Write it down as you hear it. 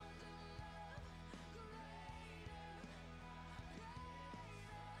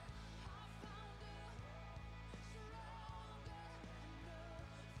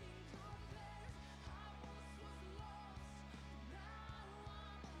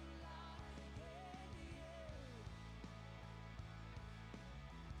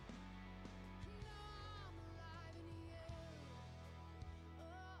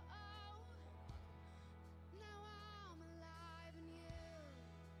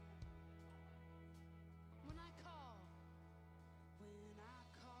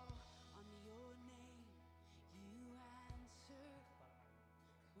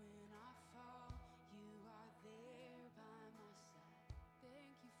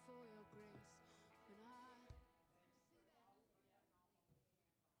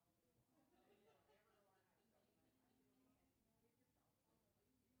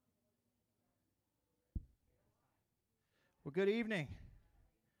Well, good evening.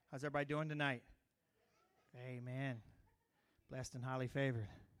 How's everybody doing tonight? Amen. Blessed and highly favored.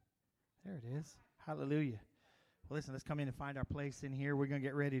 There it is. Hallelujah. Well, listen, let's come in and find our place in here. We're going to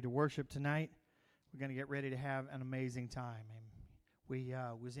get ready to worship tonight. We're going to get ready to have an amazing time. And we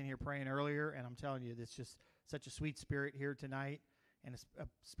was in here praying earlier, and I'm telling you, it's just such a sweet spirit here tonight, and a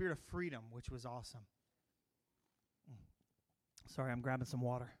spirit of freedom, which was awesome. Sorry, I'm grabbing some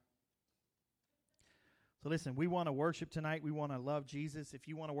water. So listen, we want to worship tonight. We want to love Jesus. If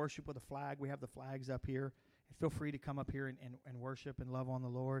you want to worship with a flag, we have the flags up here. And feel free to come up here and worship and love on the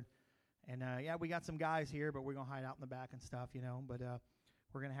Lord. And, yeah, we got some guys here, but we're going to hide out in the back and stuff, you know. But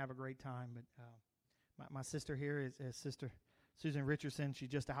we're going to have a great time. But my sister here is Sister Susan Richardson. She's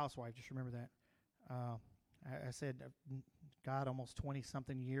just a housewife. Just remember that. I said, God, almost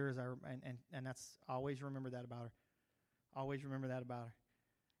 20-something years. And that's, I always remember that about her. Always remember that about her.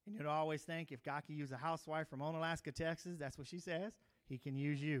 And you'd always think if God could use a housewife from Onalaska, Texas, that's what she says, he can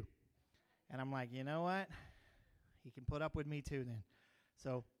use you. And I'm like, you know what? He can put up with me too then.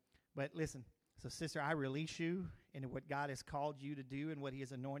 So, but listen, so sister, I release you into what God has called you to do and what he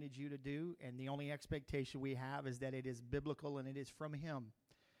has anointed you to do. And the only expectation we have is that it is biblical and it is from him.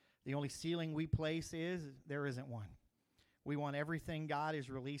 The only ceiling we place is there isn't one. We want everything God has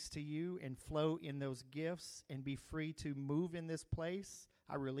released to you and flow in those gifts and be free to move in this place.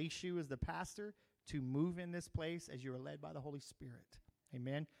 I release you as the pastor to move in this place as you are led by the Holy Spirit.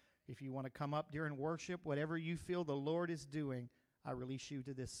 Amen. If you want to come up during worship, whatever you feel the Lord is doing, I release you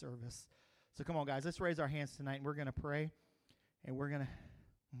to this service. So come on, guys, let's raise our hands tonight, and we're going to pray. And we're going to,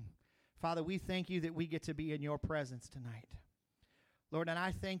 Father, we thank you that we get to be in your presence tonight. Lord, and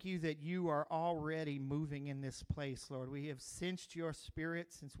I thank you that you are already moving in this place, Lord. We have sensed your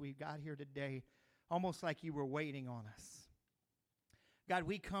spirit since we got here today, almost like you were waiting on us. God,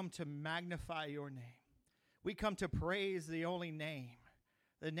 we come to magnify your name. We come to praise the only name,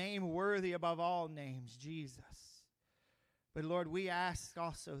 the name worthy above all names, Jesus. But Lord, we ask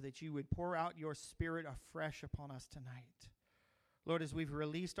also that you would pour out your spirit afresh upon us tonight. Lord, as we've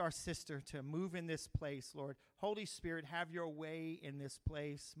released our sister to move in this place, Lord, Holy Spirit, have your way in this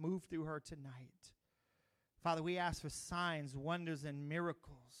place. Move through her tonight. Father, we ask for signs, wonders, and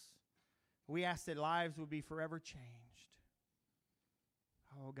miracles. We ask that lives would be forever changed.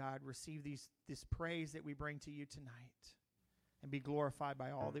 Oh, God, receive this praise that we bring to you tonight and be glorified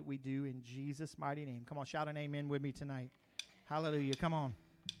by all that we do in Jesus' mighty name. Come on, shout an amen with me tonight. Hallelujah. Come on.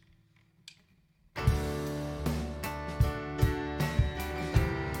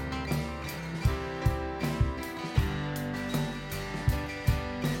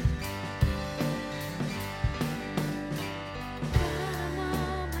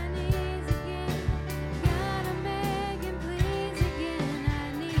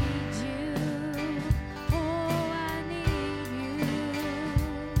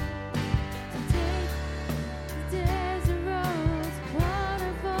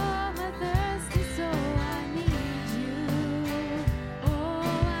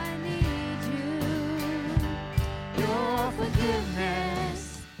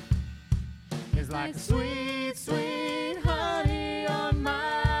 Like sweet, sweet honey on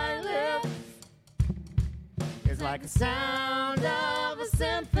my lips. It's like the sound of a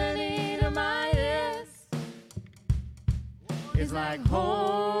symphony to my ears. It's like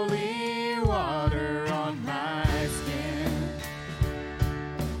holy water on my skin.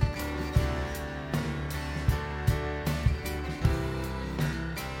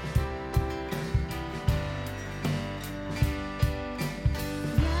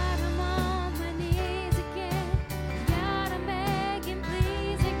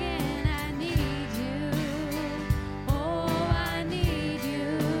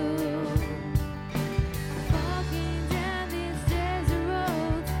 Walking down these desert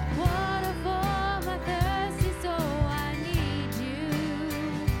roads, waterfall, my thirsty soul.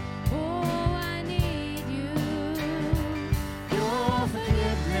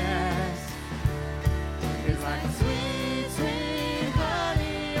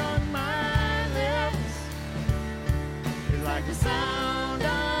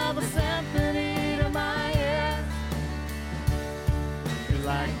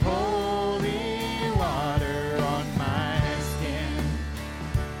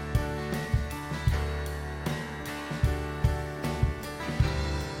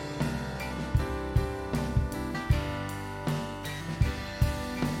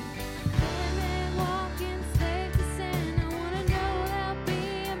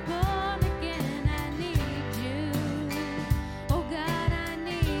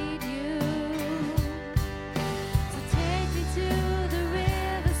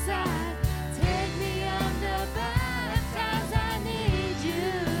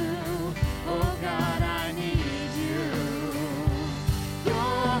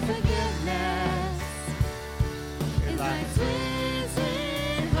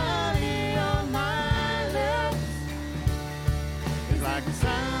 It's like the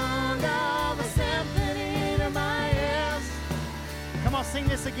sound of a symphony to my ears. Come on, sing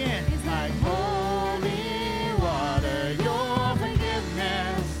this again. It's like holy water, your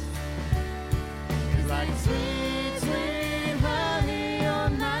forgiveness is like sweet, sweet honey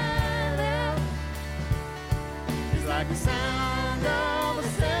on my lips. It's like the sound of a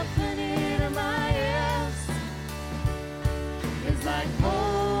symphony to my ears. It's like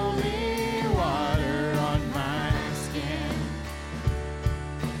holy water on my skin.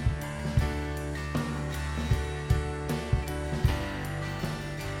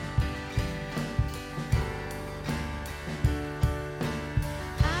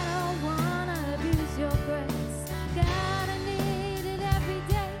 I don't wanna abuse your grace. God, I need it every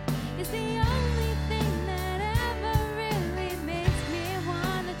day. It's the only thing that ever really makes me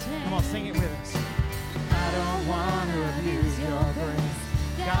wanna change. Come on, sing it with us. I don't want to abuse your grace.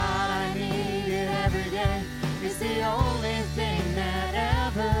 God, I need it every day. It's the only thing that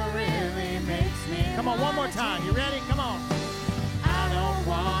ever really makes me. Come on, one more time. You ready? Come on. I don't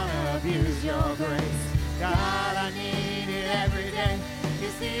want to abuse your grace. God, I need it every day.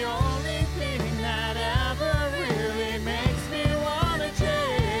 It's the only thing that ever really makes me want to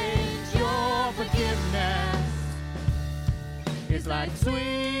change. Your forgiveness is like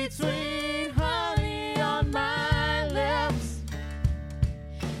sweet, sweet honey on my lips.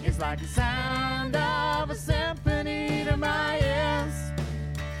 It's like the sound of a symphony to my ears.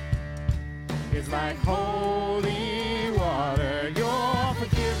 It's like holy water, your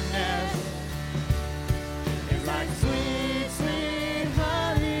forgiveness is like sweet, sweet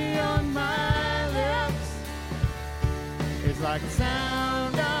honey on my lips. It's like the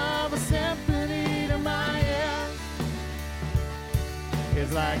sound of a symphony to my ears.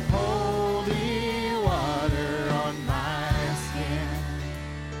 It's like holy water on my skin.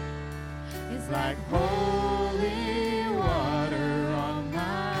 It's like holy water on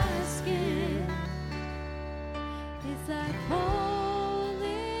my skin. It's like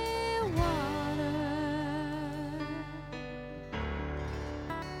holy water.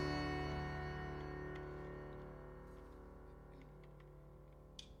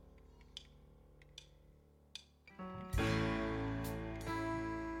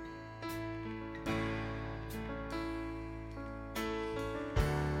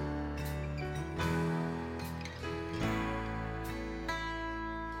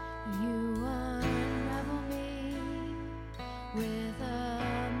 You unravel me with a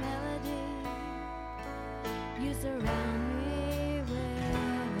melody. You surround me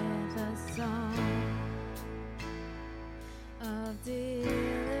with a song of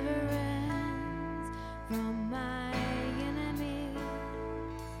deliverance from my enemies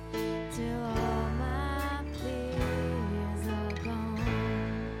till all my fears are gone.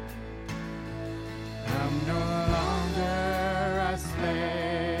 I'm no longer a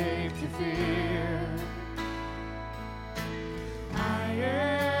slave to fear. I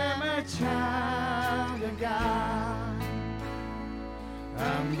am a child of God.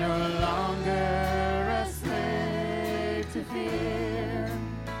 I'm no longer a slave to fear.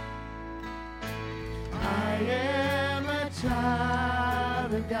 I am a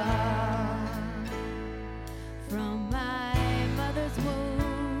child of God. From my mother's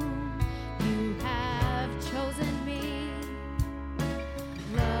womb, you have chosen me.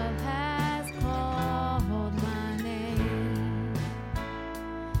 Love has called my name.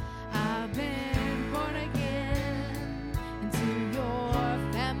 I've been born again into your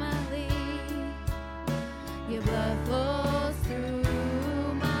family. Your blood flows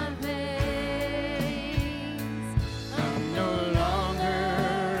through my veins. I'm no longer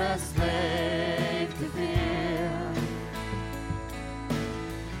a slave to fear.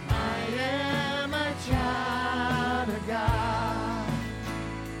 I am a child of God.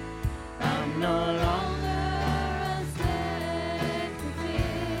 I'm no longer A slave to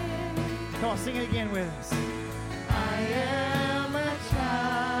fear. Come on, sing it again with us. I am a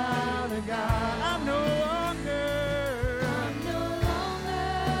child of God. I'm no longer. I'm no longer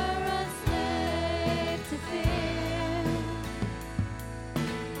a slave to fear.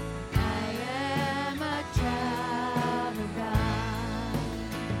 I am a child of God.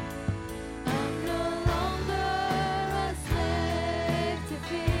 I'm no longer a slave to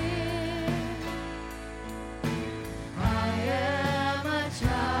fear. I am a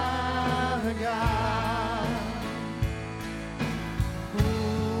child of God.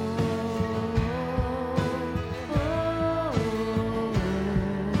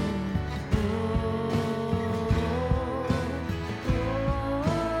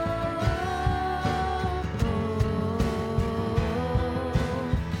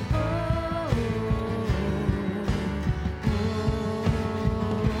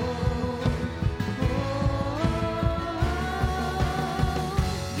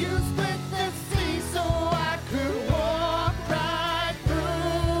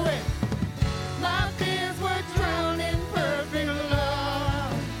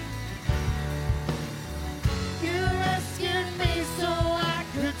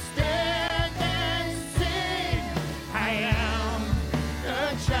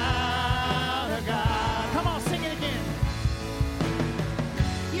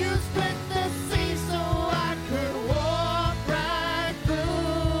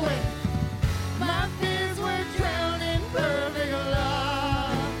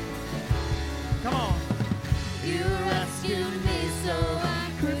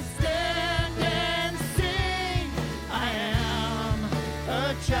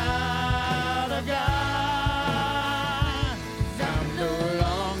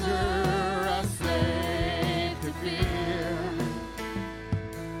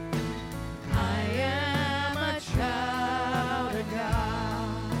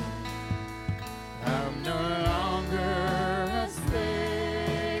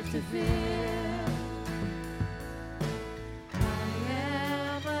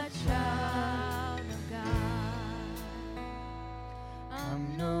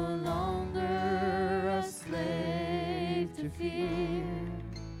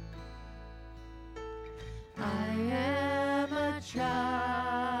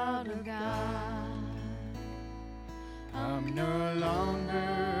 I'm no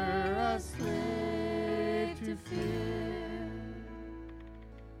longer a slave to fear.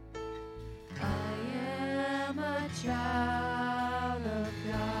 I am a child of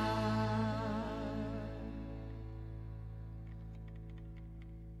God.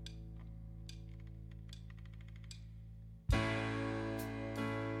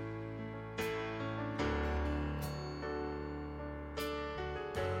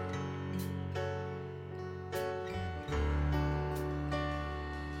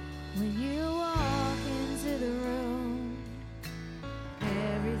 When you walk into the room,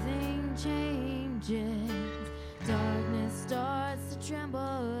 everything changes. Darkness starts to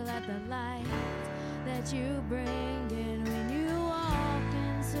tremble at the light that you bring in. When you walk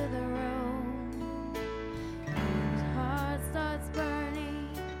into the room, your heart starts burning,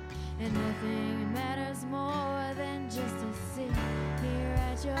 and nothing matters more than just to sit here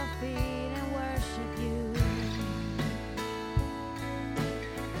at your feet and worship you.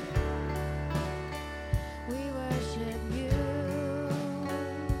 We worship you.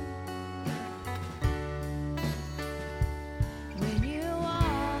 When you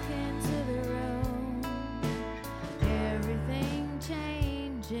walk into the room, everything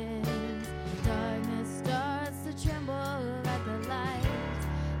changes. Darkness starts to tremble at the light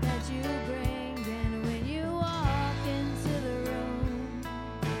that you bring in. When you walk into the room,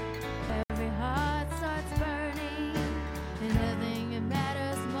 every heart starts burning, and nothing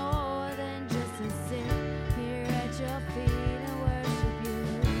matters more than just to sit here at your feet and worship you.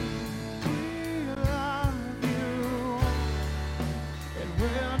 We love you, and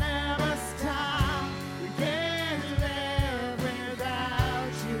we'll never stop. We can't live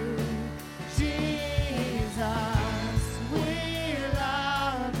without you, Jesus. We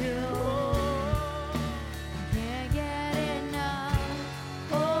love you. Can't get enough.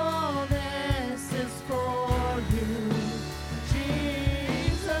 All this is for you,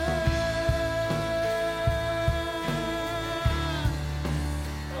 Jesus.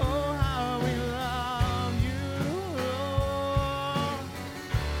 Oh, how we love you, Lord.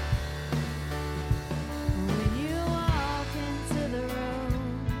 When you walk into the room,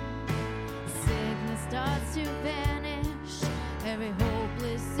 sickness starts to vanish. Every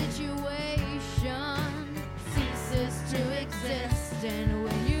hopeless situation ceases to exist. And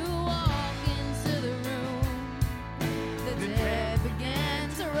when you walk into the room, the dead begin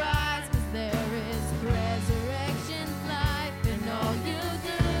to rise, 'cause there is resurrection life in all you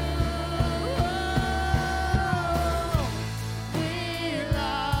do. We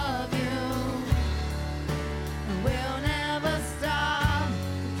love you, and we'll never stop.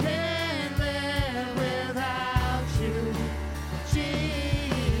 Can't live without you,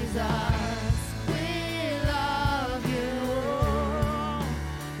 Jesus. We love you.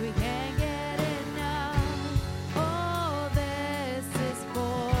 We can't get enough. All this is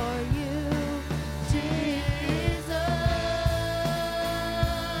for you, Jesus.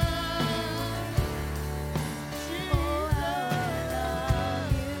 Oh, how I love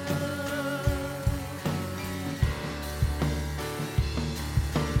you.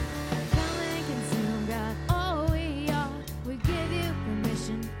 Come and consume, God, all we are. We give you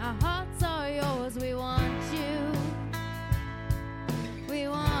permission. Our hearts are yours. We want you. We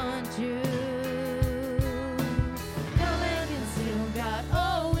want you. Come and consume, God,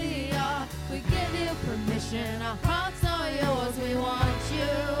 all we are. We give you permission. Our hearts are yours. We want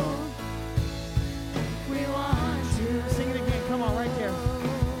you. We want you. Sing it again. Come on, right there.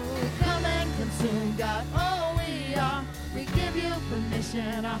 Come and consume, God, all we are. We give you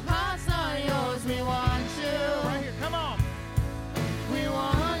permission. Our hearts are yours. We want you. Right here. Come on. We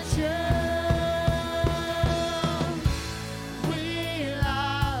want you. We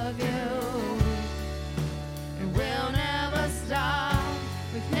love you, and we'll never stop.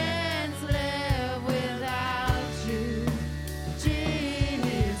 We can't live without you,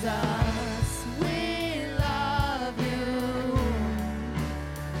 Jesus. We love you.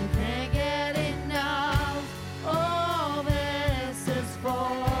 We can't get enough. All this is for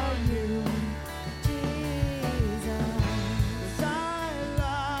you, Jesus. 'Cause I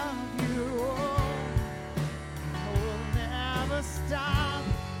love you. I will never stop.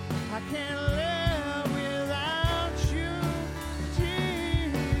 I can't live without you,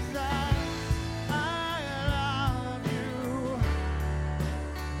 Jesus. I love you.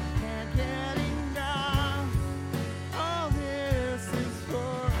 Can't get enough. All this is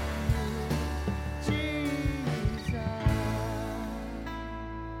for you, Jesus.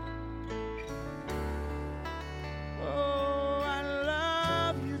 Oh, I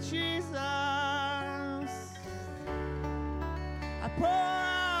love you, Jesus. I pour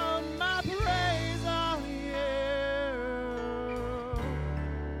out my praise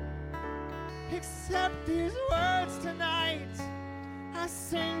accept these words tonight. I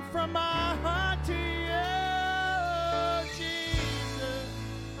sing from my heart to you, Jesus.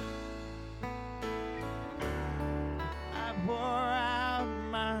 I pour out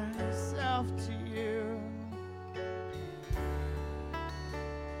myself to you.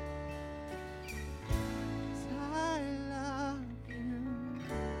 I love you.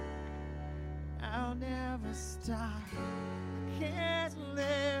 I'll never stop. I can't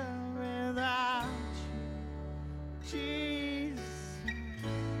live without you, Jesus.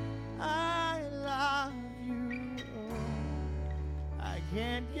 I love you. I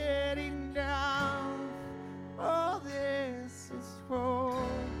can't get enough. All this is for you,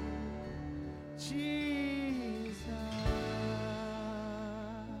 Jesus.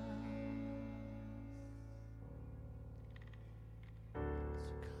 So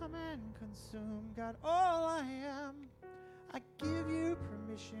come and consume, God, all I am. I give you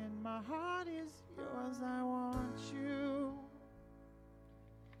permission. My heart is yours. I want you.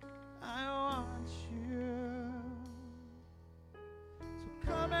 I want you. So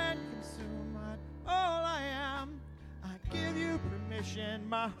come and consume all I am. I give you permission.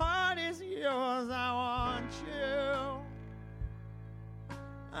 My heart is yours. I want you.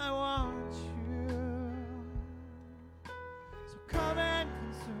 I want you. So come and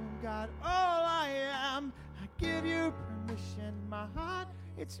consume, God, all I am. I give you permission. My heart,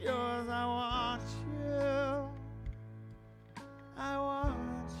 it's yours. I want you. I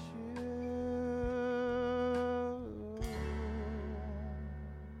want you.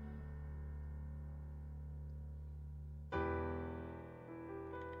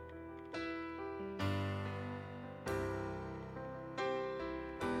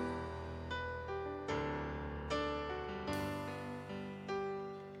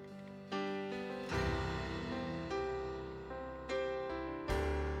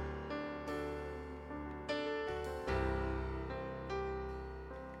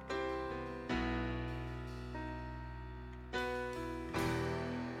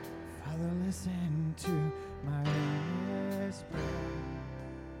 Listen to my whisper.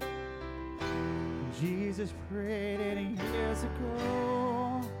 Jesus prayed it years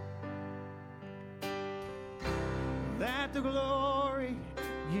ago, that the glory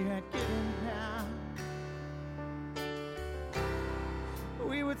you had given down,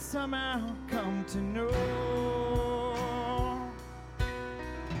 we would somehow come to know,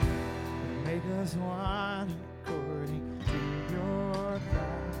 make us one according to your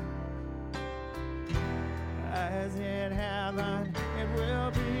plan. As in heaven, it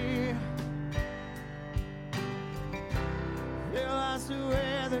will be. Fill us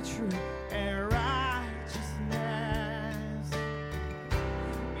with the truth and righteousness.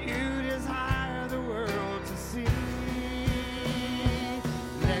 You desire the world to see.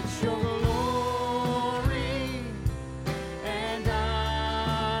 Let your glory and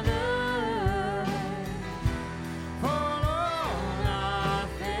honor fall on our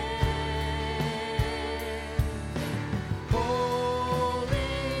faith.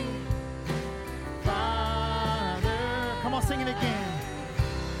 Holy Father, come on, sing it again.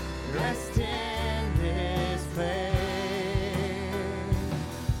 Rest in this place.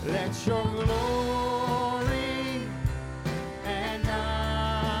 Let your glory and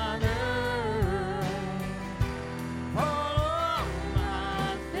honor fall on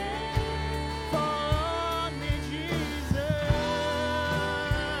my faith. Fall on me, Jesus.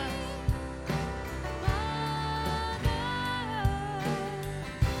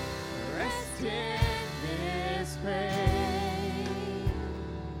 Rest in this place.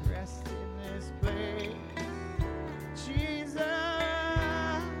 Rest in this place. Jesus.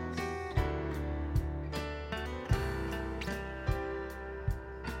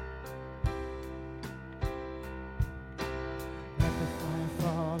 Let the fire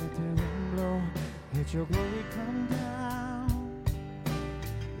fall, let the wind blow, let your glory come down.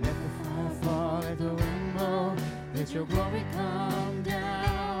 Let the fire fall, let the wind blow, let your glory come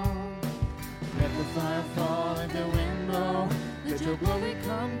down. Let the fire fall, let the wind blow, let your glory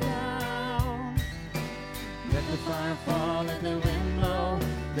come down. Let the fire fall, let the wind blow,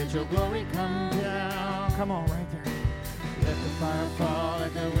 let your glory come down. Come on, right there. Let the fire fall,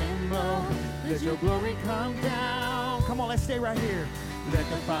 let the wind blow, let your glory come down. Come on, let's stay right here. Let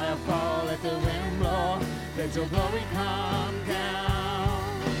the fire fall, let the wind blow, let your glory come down.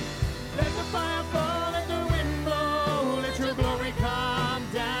 Let the fire fall, let the wind blow, let your glory come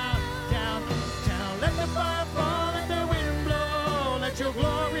down, down, down. Let the fire fall, let the wind blow, let your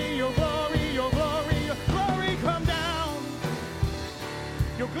glory, your glory, your glory, your glory come down.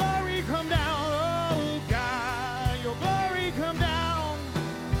 Your glory come down, oh God, your glory come down.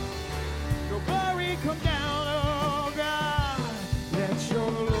 Your glory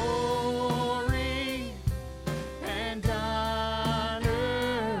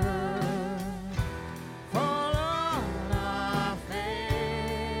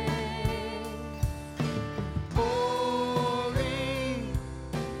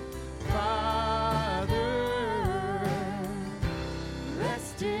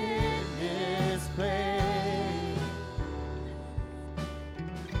rest in this place.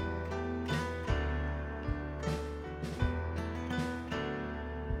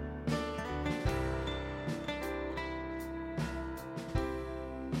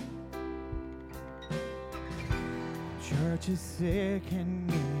 Church is sick and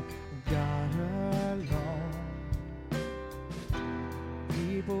need God alone.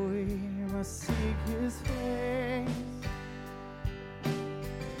 People here must seek His face.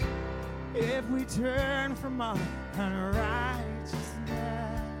 If we turn from our unrighteousness,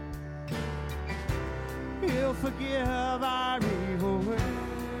 He'll forgive our evil ways.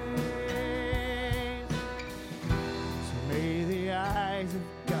 So may the eyes of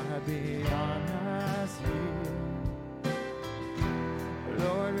God be on us here.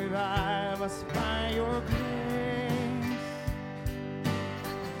 Lord, revive us by your grace.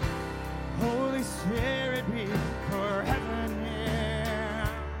 Holy Spirit, be forever near.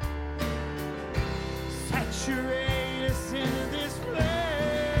 Saturate us in this place.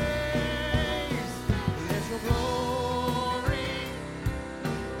 Let your glory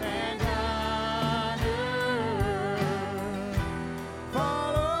and honor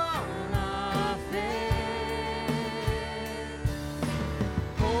fall on our faith.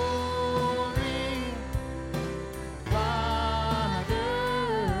 Holy Father,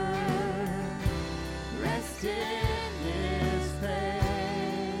 rest in this place.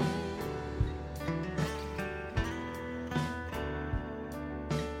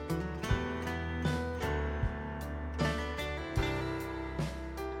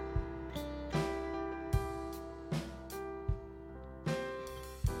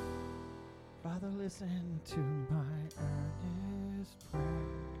 Father, listen to my earnest prayer.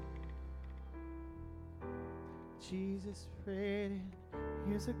 Jesus prayed it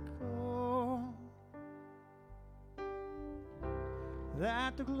years ago,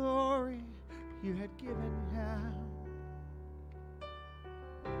 that the glory you had given Him,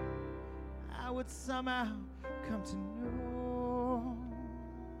 I would somehow come to know.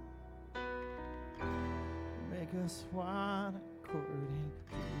 Make us one according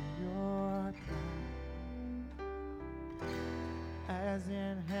to your plan, as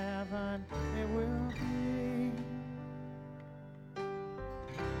in heaven it will be.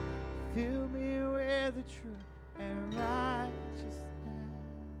 Fill me with the truth and righteousness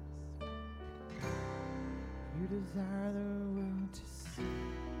you desire the world to see.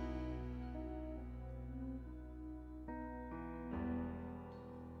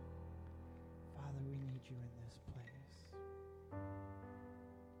 Father, we need you in this place.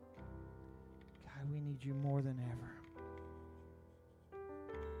 God, we need you more than ever.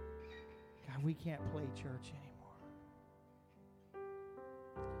 God, we can't play church anymore.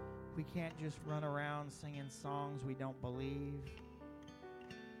 We can't just run around singing songs we don't believe.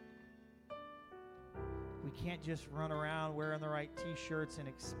 We can't just run around wearing the right t-shirts and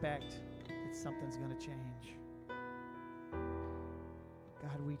expect that something's going to change.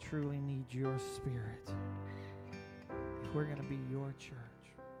 God, we truly need your Spirit if we're going to be your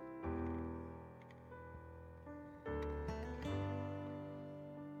church.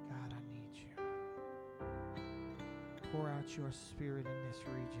 God, I need you. Pour out your Spirit in this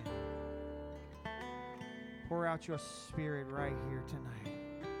region. Pour out your Spirit right here tonight.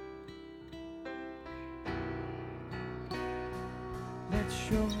 Let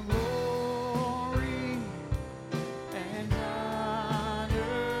your glory and honor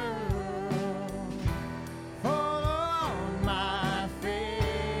fall on my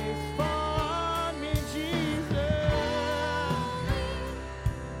face, fall on me, Jesus.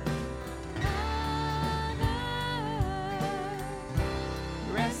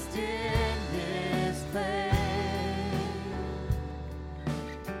 Rest in this place.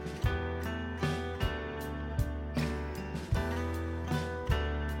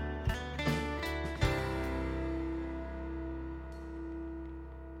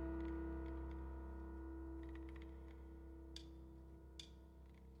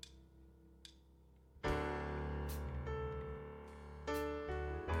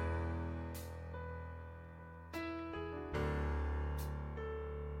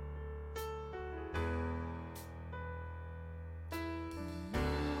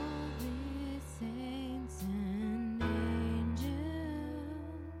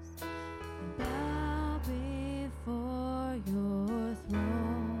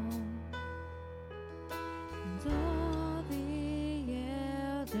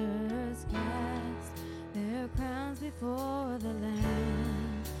 Before the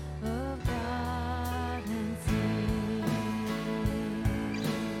Lamb of God and sing.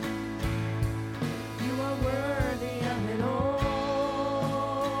 You are worthy of it all.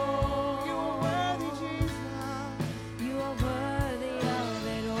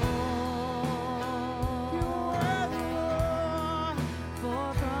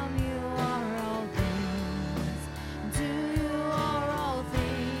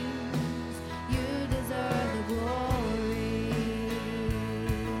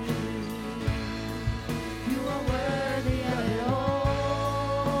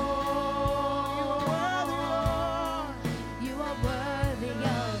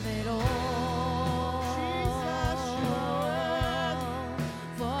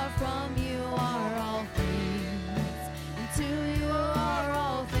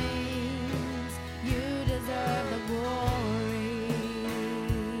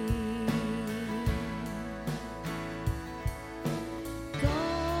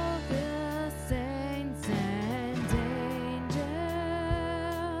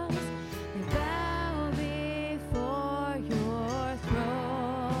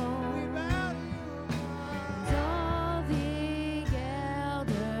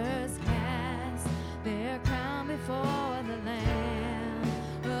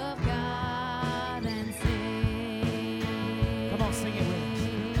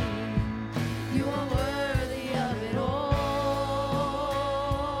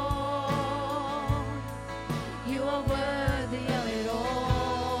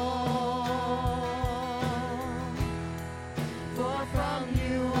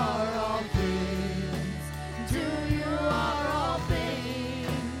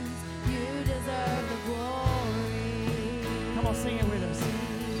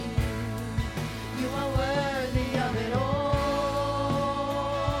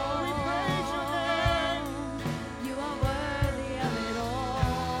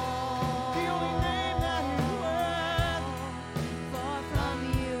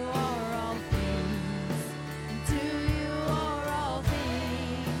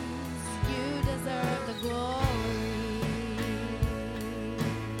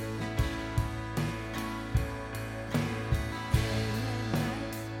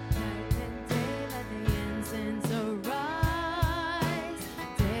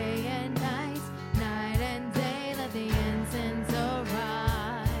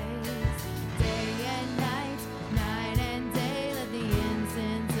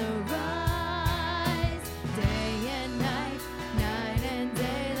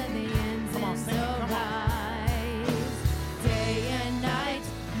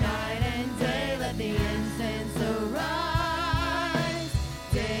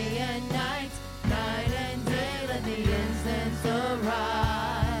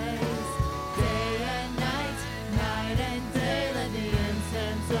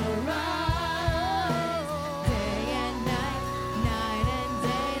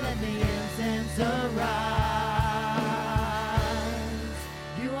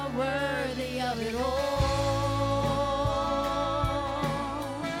 of it all.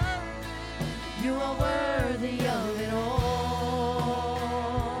 You are worthy of it all.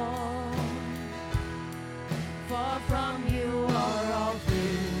 For from you are all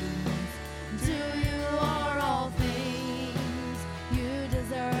things, to you are all things. You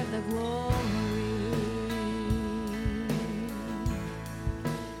deserve the glory.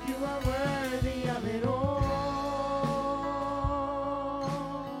 You are worthy of it all.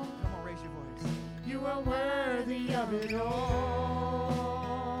 Come on, raise your voice. You are worthy of it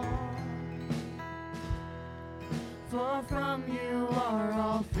all. For from you are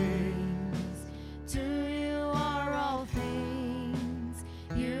all things, to you are all things.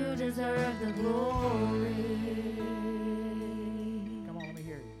 You deserve the glory. Come on, let me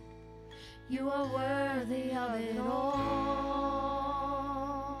hear you. You are worthy of it all.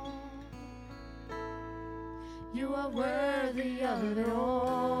 You are worthy of it all.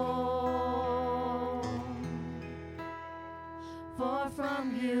 For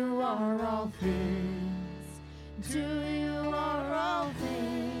from you are all things, to you are all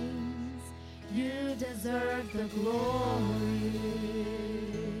things. You deserve the glory.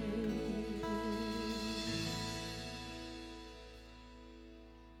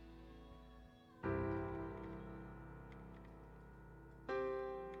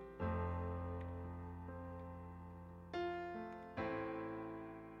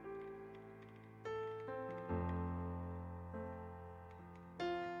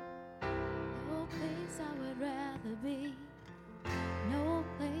 No place I would rather be. No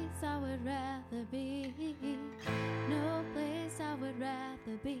place I would rather be. No place I would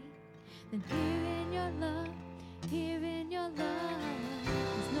rather be than here in your love, here in your love.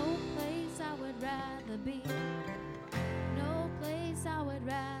 There's no place I would rather be. No place I would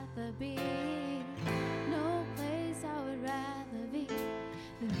rather be. No place I would rather be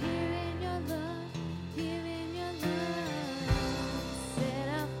than here in your love, here in your love. Set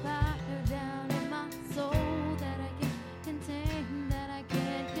a fire down in my soul that I can't contain, that I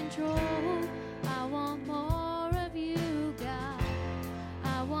can't control. I want more of you, God.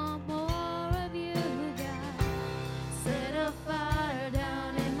 I want more of you, God. Set a fire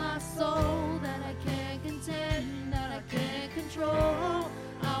down in my soul that I can't contain, that I can't control.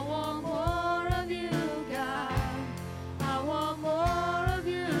 I want more of you, God. I want more of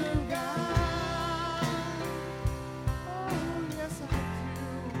you, God. Oh, yes, I do.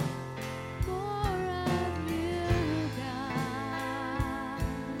 More of you, God.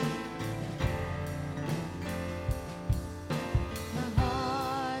 My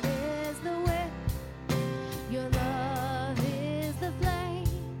heart is the wick, your love is the flame,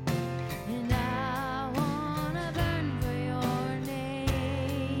 and I wanna burn for your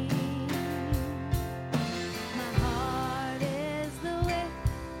name. My heart is the wick,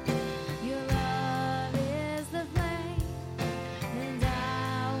 your love is the flame, and I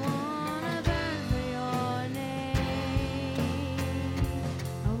wanna burn for your name.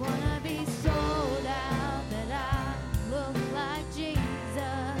 I wanna be sold out that I look like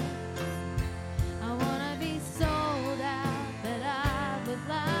Jesus. I wanna be sold out that I look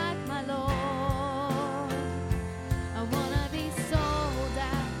like my Lord. I wanna be sold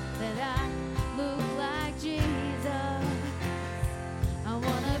out that I look like Jesus. I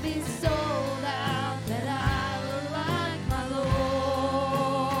wanna be sold out that I look like my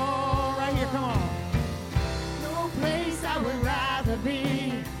Lord. Right here, come on. No place I would rather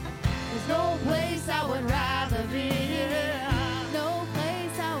be. There's no place I would rather be. No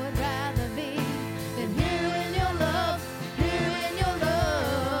place I would rather be than here in your love, here in your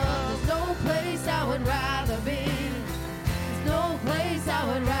love. There's no place I would rather be. There's no place I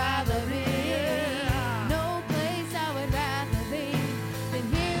would rather be. No place I would rather be than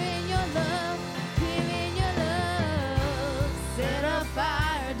here in your love, here in your love. Set a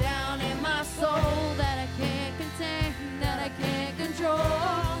fire down in my soul That I can't contain, that I can't control.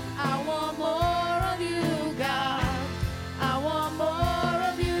 I want more of you, God. I want more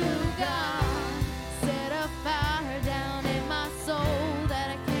of you, God. Set a fire down in my soul that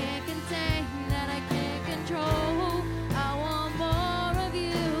I can't contain, that I can't control. I want more of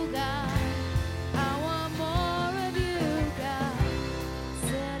you, God. I want more of you, God.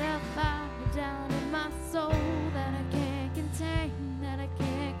 Set a fire down in my soul that I can't contain, that I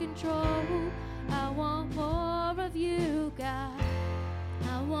can't control. I want more of you, God.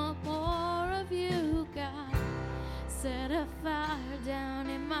 I want more of you, God. Set a fire down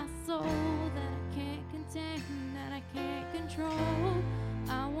in my soul that I can't contain, that I can't control.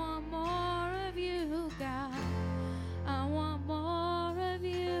 I want more of you, God. I want more of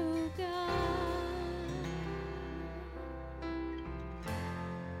you, God.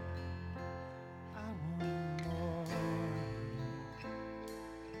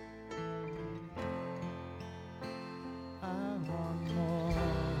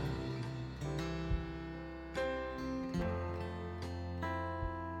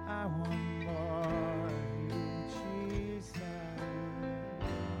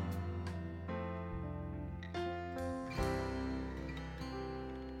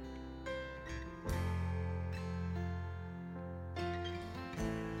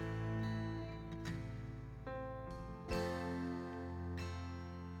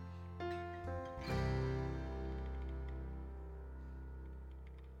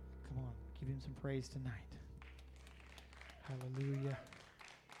 some praise tonight. Hallelujah.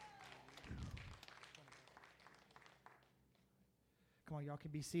 Come on, y'all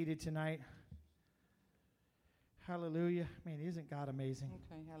can be seated tonight. Hallelujah. Man, isn't God amazing?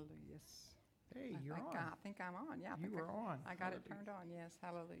 Okay, hallelujah. Yes. Hey, you're on. I think I'm on. Yeah, You were on. I got it turned on. Yes,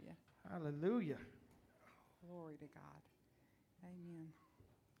 hallelujah. Hallelujah. Glory to God. Amen.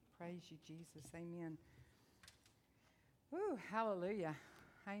 Praise you, Jesus. Amen. Woo, hallelujah.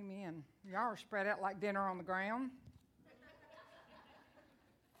 Amen. Y'all are spread out like dinner on the ground.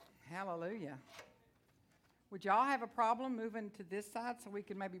 Hallelujah. Would y'all have a problem moving to this side so we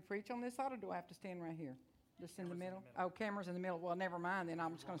could maybe preach on this side, or do I have to stand right here? Just in the middle? Oh, camera's in the middle. Well, never mind then.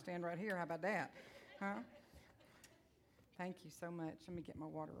 I'm just going to stand right here. How about that? Huh? Thank you so much. Let me get my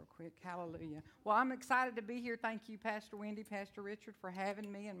water real quick. Hallelujah. Well, I'm excited to be here. Thank you, Pastor Wendy, Pastor Richard, for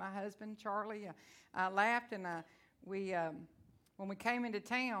having me, and my husband, Charlie. I laughed, and when we came into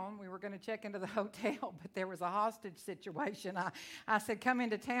town, we were going to check into the hotel, but there was a hostage situation. I said, come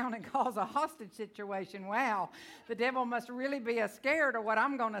into town and cause a hostage situation. Wow, the devil must really be scared of what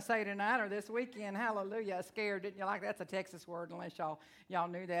I'm going to say tonight or this weekend. Hallelujah, scared. Didn't you like that's a Texas word, unless y'all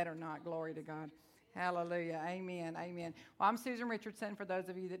knew that or not. Glory to God. Hallelujah. Amen. Amen. Well, I'm Susan Richardson. For those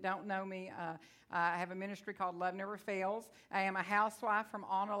of you that don't know me, I have a ministry called Love Never Fails. I am a housewife from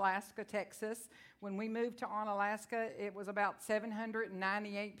Onalaska, Texas. When we moved to Onalaska, it was about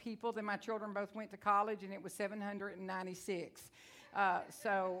 798 people. Then my children both went to college, and it was 796. But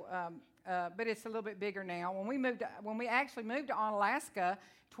it's a little bit bigger now. When we actually moved to Onalaska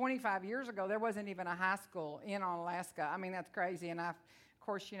 25 years ago, there wasn't even a high school in Onalaska. I mean, that's crazy. And of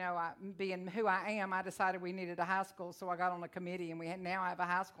course, you know, being who I am, I decided we needed a high school, so I got on a committee, and we now have a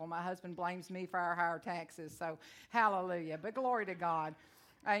high school. My husband blames me for our higher taxes, so hallelujah. But glory to God.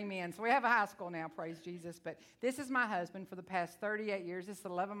 Amen. So we have a high school now, praise Jesus. But this is my husband for the past 38 years. This is the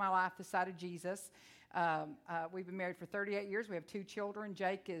love of my life, the side of Jesus. We've been married for 38 years. We have 2 children.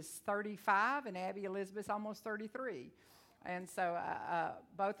 Jake is 35, and Abby Elizabeth's almost 33. And so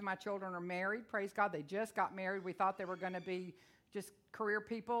both of my children are married. Praise God. They just got married. We thought they were going to be just career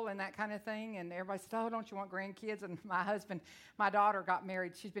people and that kind of thing. And everybody said, oh, don't you want grandkids? And my daughter got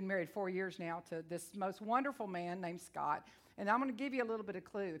married. She's been married 4 years now to this most wonderful man named Scott. And I'm going to give you a little bit of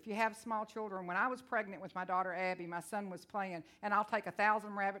clue. If you have small children, when I was pregnant with my daughter Abby, my son was playing, and I'll take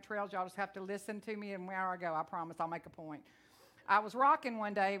 1,000 rabbit trails. Y'all just have to listen to me, and where I go, I promise I'll make a point. I was rocking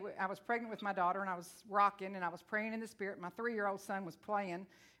one day. I was pregnant with my daughter, and I was rocking, and I was praying in the Spirit. My 3-year-old son was playing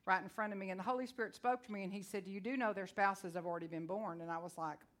right in front of me, and the Holy Spirit spoke to me, and he said, you do know their spouses have already been born? And I was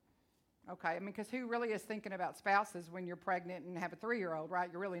like, okay. I mean, because who really is thinking about spouses when you're pregnant and have a 3-year-old, right?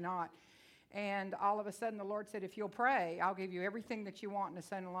 You're really not. And all of a sudden, the Lord said, if you'll pray, I'll give you everything that you want in a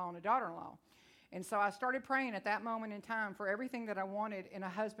son-in-law and a daughter-in-law. And so I started praying at that moment in time for everything that I wanted in a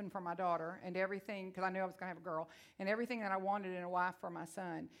husband for my daughter, and everything, because I knew I was going to have a girl, and everything that I wanted in a wife for my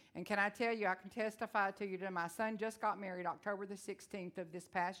son. And can I tell you, I can testify to you that my son just got married October the 16th of this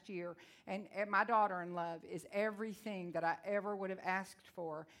past year, and my daughter-in-law is everything that I ever would have asked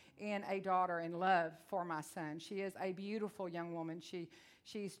for in a daughter-in-law for my son. She is a beautiful young woman.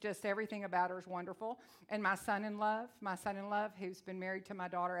 She's just, everything about her is wonderful. And my son-in-law, who's been married to my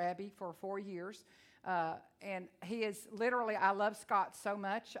daughter Abby for 4 years, and he is literally, I love Scott so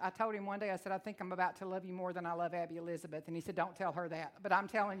much. I told him one day, I said, I think I'm about to love you more than I love Abby Elizabeth. And he said, don't tell her that. But I'm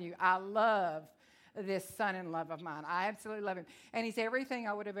telling you, I love this son-in-law of mine. I absolutely love him. And he's everything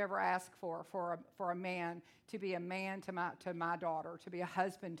I would have ever asked for a man, to be a man to my daughter, to be a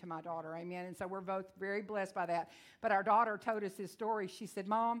husband to my daughter. Amen. And so we're both very blessed by that. But our daughter told us this story. She said,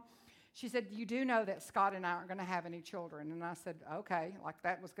 Mom, she said, you do know that Scott and I aren't going to have any children. And I said, okay, like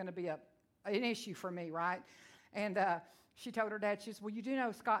that was going to be an issue for me, right? And she told her dad, she said, well, you do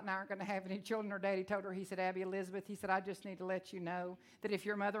know Scott and I aren't going to have any children. Her daddy told her, he said, Abby Elizabeth, he said, I just need to let you know that if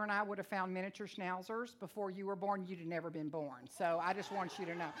your mother and I would have found miniature schnauzers before you were born, you'd have never been born. So I just want you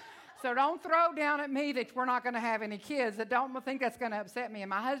to know. So don't throw down at me that we're not going to have any kids. That don't think that's going to upset me.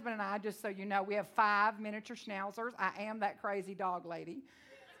 And my husband and I, just so you know, we have 5 miniature schnauzers. I am that crazy dog lady,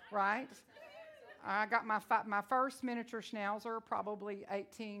 right? I got my first miniature schnauzer probably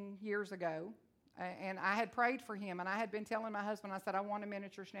 18 years ago. And I had prayed for him, and I had been telling my husband, I said, I want a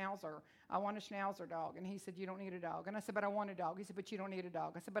miniature schnauzer. I want a schnauzer dog. And he said, you don't need a dog. And I said, but I want a dog. He said, but you don't need a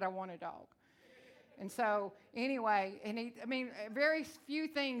dog. I said, but I want a dog. And so anyway, very few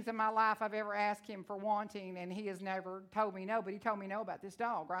things in my life I've ever asked him for wanting, and he has never told me no, but he told me no about this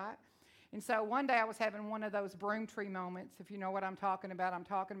dog, right? And so one day I was having one of those broom tree moments, if you know what I'm talking about. I'm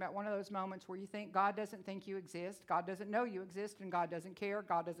talking about one of those moments where you think God doesn't think you exist, God doesn't know you exist, and God doesn't care,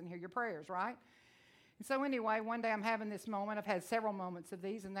 God doesn't hear your prayers, right? And so anyway, one day I'm having this moment. I've had several moments of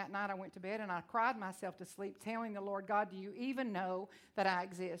these, and that night I went to bed and I cried myself to sleep, telling the Lord, God, do you even know that I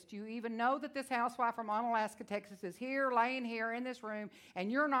exist? Do you even know that this housewife from Onalaska, Texas is here, laying here in this room,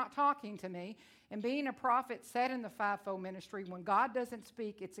 and you're not talking to me? And being a prophet set in the fivefold ministry, when God doesn't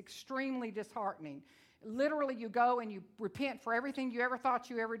speak, it's extremely disheartening. Literally, you go and you repent for everything you ever thought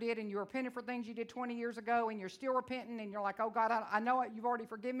you ever did, and you repented for things you did 20 years ago, and you're still repenting, and you're like, oh, God, I know you've already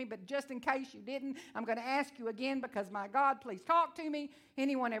forgiven me, but just in case you didn't, I'm going to ask you again because, my God, please talk to me.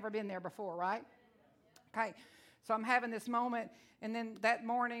 Anyone ever been there before, right? Okay, so I'm having this moment, and then that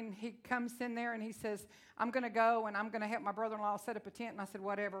morning he comes in there and he says, I'm going to go and I'm going to help my brother-in-law set up a tent. And I said,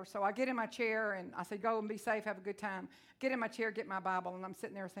 whatever. So I get in my chair and I said, go and be safe, have a good time. Get in my chair, get my Bible, and I'm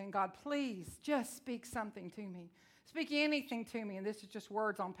sitting there saying, God, please just speak something to me. Speak anything to me. And this is just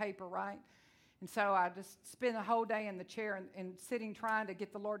words on paper, right? And so I just spend the whole day in the chair and sitting trying to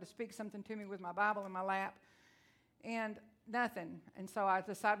get the Lord to speak something to me with my Bible in my lap. And nothing. And so I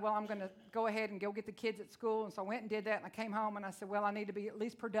decided, well, I'm going to go ahead and go get the kids at school. And so I went and did that, and I came home, and I said, well, I need to be at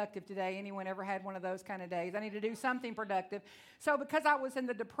least productive today. Anyone ever had one of those kind of days? I need to do something productive. So because I was in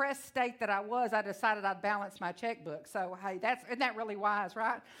the depressed state that I was, I decided I'd balance my checkbook. So, hey, isn't that really wise,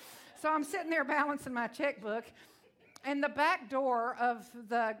 right? So I'm sitting there balancing my checkbook, and the back door of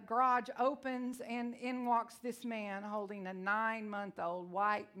the garage opens, and in walks this man holding a 9-month-old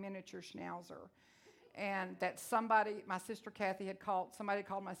white miniature schnauzer. And that my sister Kathy somebody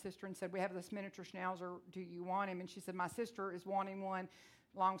called my sister and said, we have this miniature schnauzer, do you want him? And she said, my sister is wanting one.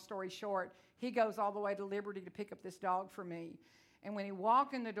 Long story short, he goes all the way to Liberty to pick up this dog for me. And when he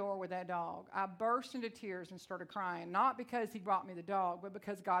walked in the door with that dog, I burst into tears and started crying, not because he brought me the dog, but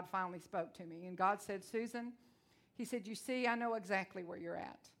because God finally spoke to me. And God said, Susan, he said, you see, I know exactly where you're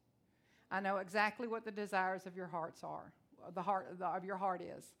at. I know exactly what the desires of your hearts are, of your heart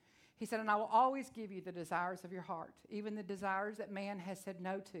is. He said, and I will always give you the desires of your heart, even the desires that man has said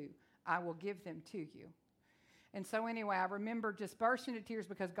no to. I will give them to you. And so anyway, I remember just bursting into tears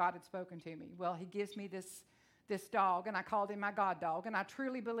because God had spoken to me. Well, he gives me this dog, and I called him my God dog. And I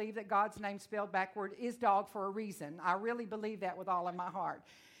truly believe that God's name spelled backward is dog for a reason. I really believe that with all of my heart.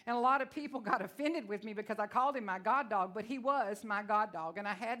 And a lot of people got offended with me because I called him my God dog, but he was my God dog. And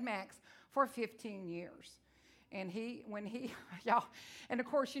I had Max for 15 years. And y'all, and of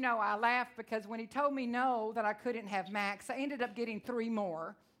course, I laughed because when he told me no, that I couldn't have Max, I ended up getting 3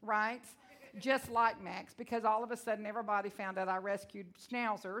 more, right? Just like Max, because all of a sudden everybody found out I rescued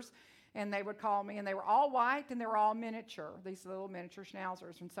schnauzers, and they would call me, and they were all white and they were all miniature, these little miniature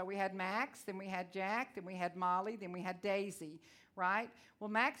schnauzers. And so we had Max, then we had Jack, then we had Molly, then we had Daisy, right? Well,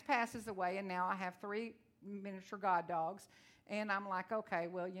 Max passes away, and now I have 3 miniature God dogs. And I'm like, okay,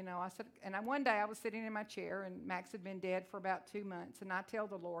 well, I said, and one day I was sitting in my chair, and Max had been dead for about 2 months. And I tell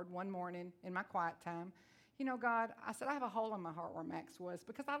the Lord one morning in my quiet time, God, I said, I have a hole in my heart where Max was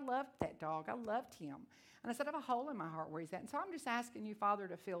because I loved that dog. I loved him. And I said, I have a hole in my heart where he's at. And so I'm just asking you, Father,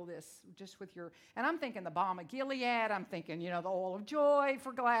 to fill this just with and I'm thinking the balm of Gilead. I'm thinking, the oil of joy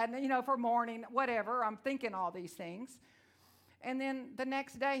for gladness, for mourning, whatever. I'm thinking all these things. And then the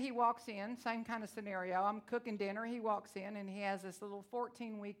next day he walks in, same kind of scenario. I'm cooking dinner. He walks in, and he has this little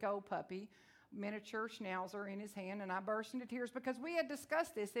 14-week-old puppy, miniature schnauzer in his hand, and I burst into tears because we had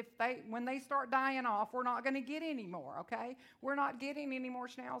discussed this. When they start dying off, we're not going to get any more, okay? We're not getting any more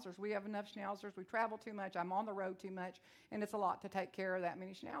schnauzers. We have enough schnauzers. We travel too much. I'm on the road too much, and it's a lot to take care of that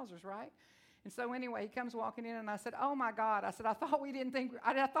many schnauzers, right? And so anyway, he comes walking in, and I said, oh, my God. I said, I thought we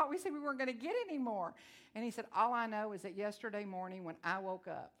said we weren't going to get any more. And he said, all I know is that yesterday morning when I woke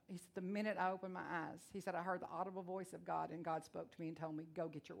up, he said, the minute I opened my eyes, he said, I heard the audible voice of God, and God spoke to me and told me, go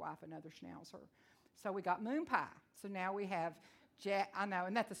get your wife another schnauzer. So we got Moon Pie. So now we have Jack. I know,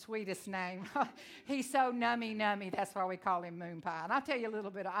 isn't that the sweetest name? He's so nummy. That's why we call him Moon Pie. And I'll tell you a little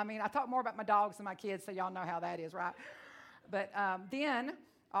bit. I talk more about my dogs than my kids, so y'all know how that is, right? But then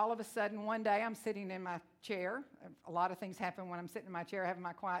all of a sudden, one day, I'm sitting in my chair. A lot of things happen when I'm sitting in my chair having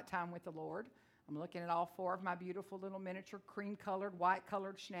my quiet time with the Lord. I'm looking at all 4 of my beautiful little miniature cream-colored,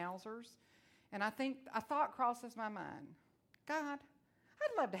 white-colored schnauzers. And a thought crosses my mind. God,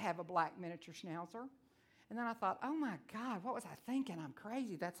 I'd love to have a black miniature schnauzer. And then I thought, oh, my God, what was I thinking? I'm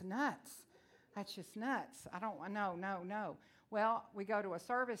crazy. That's nuts. That's just nuts. No. Well, we go to a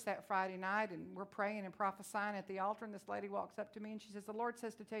service that Friday night, and we're praying and prophesying at the altar, and this lady walks up to me, and she says, the Lord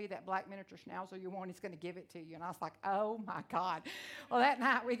says to tell you that black miniature schnauzer you want, he's going to give it to you. And I was like, oh, my God. Well, that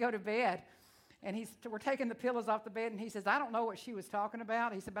night we go to bed, and we're taking the pillows off the bed, and he says, I don't know what she was talking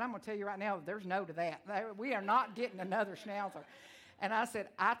about. He said, but I'm going to tell you right now, there's no to that. We are not getting another schnauzer. And I said,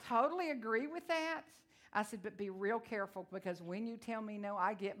 I totally agree with that. I said, but be real careful, because when you tell me no,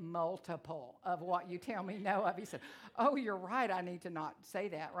 I get multiple of what you tell me no of. He said, oh, you're right. I need to not say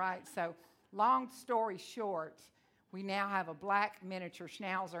that, right? So long story short, we now have a black miniature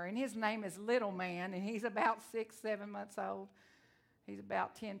schnauzer, and his name is Little Man, and he's about 6-7 months old. He's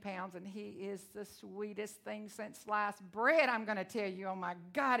about 10 pounds, and he is the sweetest thing since sliced bread, I'm going to tell you. Oh, my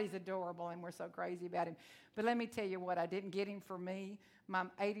God, he's adorable, and we're so crazy about him. But let me tell you what, I didn't get him for me. My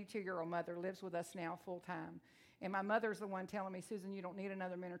 82-year-old mother lives with us now full-time, and my mother's the one telling me, Susan, you don't need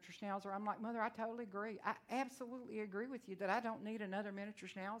another miniature schnauzer. I'm like, Mother, I totally agree. I absolutely agree with you that I don't need another miniature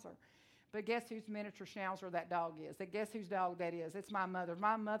schnauzer. But guess whose miniature schnauzer that dog is? Guess whose dog that is? It's my mother.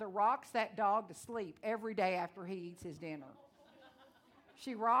 My mother rocks that dog to sleep every day after he eats his dinner.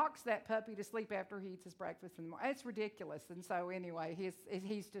 She rocks that puppy to sleep after he eats his breakfast in the morning. It's ridiculous. And so anyway,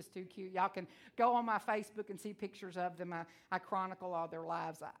 he's just too cute. Y'all can go on my Facebook and see pictures of them. I chronicle all their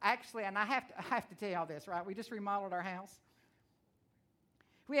lives. Actually, and I have to tell y'all this, right? We just remodeled our house.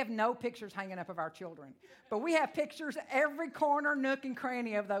 We have no pictures hanging up of our children, but we have pictures every corner, nook, and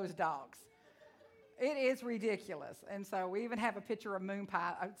cranny of those dogs. It is ridiculous. And so we even have a picture of Moon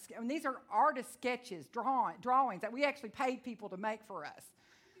Pie. And these are artist sketches, drawings that we actually paid people to make for us.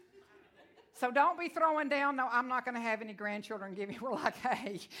 So don't be throwing down, no, I'm not going to have any grandchildren give you. We're like,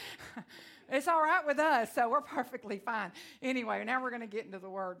 hey, it's all right with us, so we're perfectly fine. Anyway, now we're going to get into the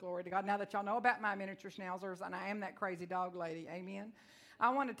Word, glory to God. Now that y'all know about my miniature schnauzers, and I am that crazy dog lady, amen. I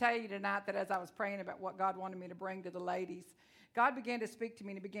want to tell you tonight that as I was praying about what God wanted me to bring to the ladies, God began to speak to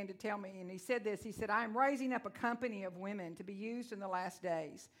me, and he began to tell me, and he said this, he said, I am raising up a company of women to be used in the last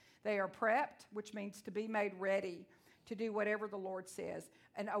days. They are prepped, which means to be made ready to do whatever the Lord says.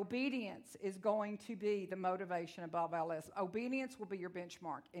 And obedience is going to be the motivation above all else. Obedience will be your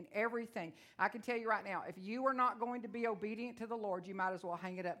benchmark in everything. I can tell you right now, if you are not going to be obedient to the Lord, you might as well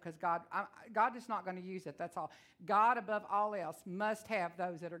hang it up, because God is not going to use it. That's all. God, above all else, must have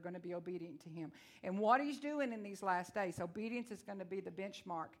those that are going to be obedient to him. And what he's doing in these last days, obedience is going to be the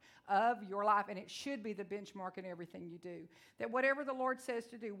benchmark of your life, and it should be the benchmark in everything you do. That whatever the Lord says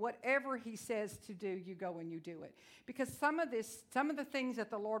to do, whatever he says to do, you go and you do it. Because some of the things that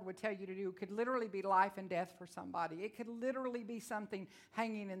the Lord would tell you to do could literally be life and death for somebody. It could literally be something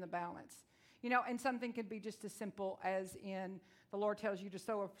hanging in the balance. You know, and something could be just as simple as in the Lord tells you to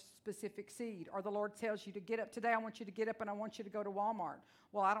sow a specific seed, or the Lord tells you to get up. Today I want you to get up and I want you to go to Walmart.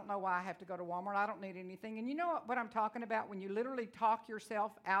 Well, I don't know why I have to go to Walmart. I don't need anything. And you know what I'm talking about when you literally talk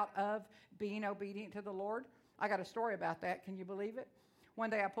yourself out of being obedient to the Lord? I got a story about that. Can you believe it? One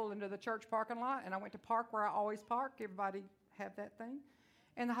day I pulled into the church parking lot, and I went to park where I always park. Everybody have that thing?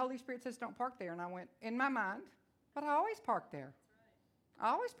 And the Holy Spirit says, don't park there. And I went, in my mind, but I always park there. I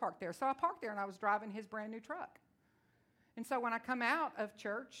always park there. So I parked there, and I was driving his brand new truck. And so when I come out of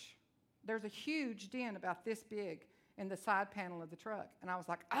church, there's a huge dent about this big in the side panel of the truck. And I was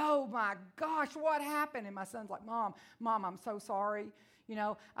like, oh my gosh, what happened? And my son's like, Mom, I'm so sorry. You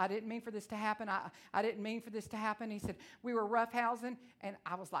know, I didn't mean for this to happen. I didn't mean for this to happen. He said, we were roughhousing. And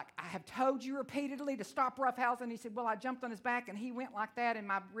I was like, I have told you repeatedly to stop roughhousing. He said, well, I jumped on his back, and he went like that, and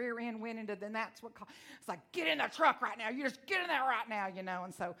my rear end went into, then that's what, it's like, get in the truck right now. You just get in there right now, you know.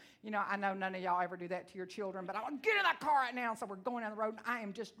 And so, you know, I know none of y'all ever do that to your children, but I want to get in that car right now. And so we're going down the road, and I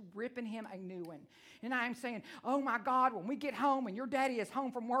am just ripping him a new one. And I am saying, oh my God, when we get home and your daddy is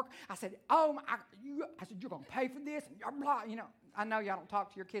home from work, I said, I said, you're going to pay for this, and blah, you know. I know y'all don't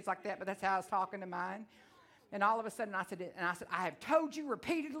talk to your kids like that, but that's how I was talking to mine. And all of a sudden I said, I have told you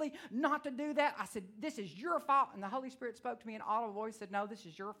repeatedly not to do that. I said, this is your fault. And the Holy Spirit spoke to me in an audible voice, said, no, this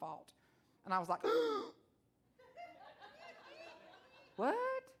is your fault. And I was like, what?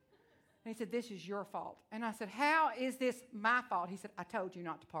 And he said, this is your fault. And I said, how is this my fault? He said, I told you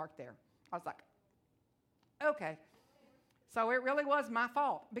not to park there. I was like, okay. So it really was my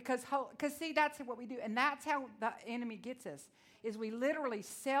fault, because see, that's what we do. And that's how the enemy gets us, is we literally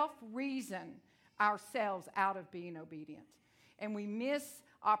self-reason ourselves out of being obedient. And we miss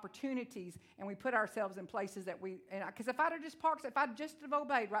opportunities, and we put ourselves in places that because if I'd have just parked, if I'd just have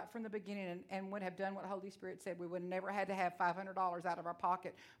obeyed right from the beginning and would have done what Holy Spirit said, we would have never had to have $500 out of our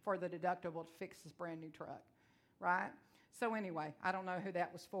pocket for the deductible to fix this brand new truck, right? So anyway, I don't know who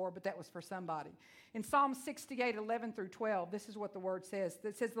that was for, but that was for somebody. In Psalm 68, 11 through 12, this is what the word says.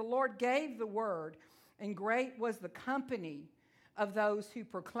 It says, the Lord gave the word, and great was the company of those who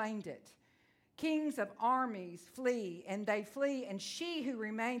proclaimed it. Kings of armies flee, and they flee, and she who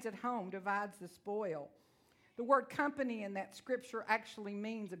remains at home divides the spoil. The word company in that scripture actually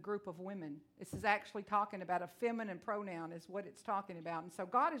means a group of women. This is actually talking about a feminine pronoun is what it's talking about. And so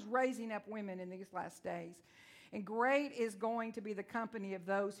God is raising up women in these last days. And great is going to be the company of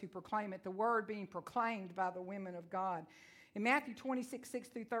those who proclaim it, the word being proclaimed by the women of God. In Matthew 26, 6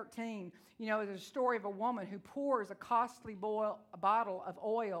 through 13, there's a story of a woman who pours a costly bottle of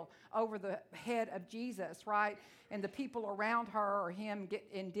oil over the head of Jesus, right? And the people around her or him get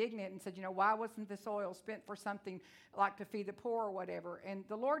indignant and said, why wasn't this oil spent for something like to feed the poor or whatever? And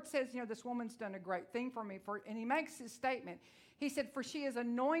the Lord says, this woman's done a great thing for me. And he makes his statement. He said, for she has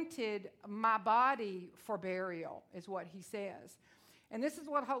anointed my body for burial, is what he says. And this is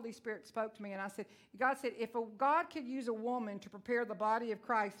what Holy Spirit spoke to me. And I said, God said, if God could use a woman to prepare the body of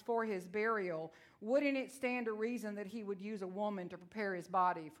Christ for his burial, wouldn't it stand to reason that he would use a woman to prepare his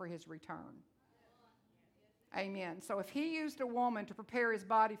body for his return? Amen. So if he used a woman to prepare his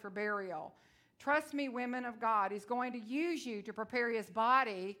body for burial, trust me, women of God, he's going to use you to prepare his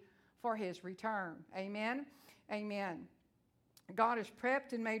body for his return. Amen. Amen. God has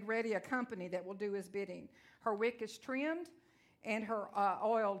prepped and made ready a company that will do his bidding. Her wick is trimmed, and her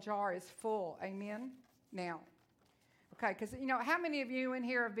oil jar is full. Amen? Now, okay, because, how many of you in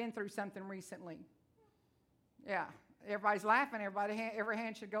here have been through something recently? Yeah, everybody's laughing. Every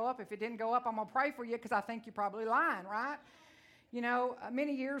hand should go up. If it didn't go up, I'm going to pray for you because I think you're probably lying, right?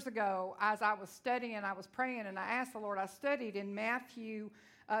 Many years ago, as I was studying, I was praying, and I asked the Lord, I studied in Matthew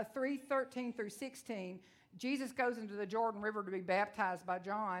 3:13 through 16, Jesus goes into the Jordan River to be baptized by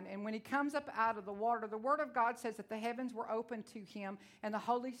John, and when he comes up out of the water, the Word of God says that the heavens were opened to him, and the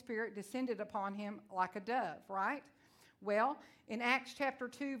Holy Spirit descended upon him like a dove, right? Well, in Acts chapter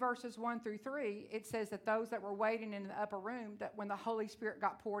 2, verses 1 through 3, it says that those that were waiting in the upper room, that when the Holy Spirit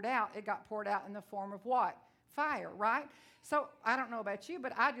got poured out, it got poured out in the form of what? Fire, right? So I don't know about you,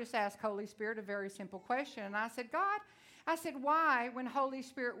 but I just asked Holy Spirit a very simple question, and I said, God, why, when Holy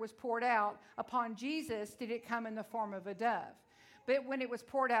Spirit was poured out upon Jesus, did it come in the form of a dove? But when it was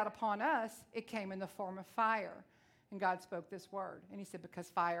poured out upon us, it came in the form of fire. And God spoke this word. And he said, because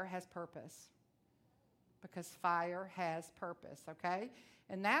fire has purpose. Because fire has purpose, okay?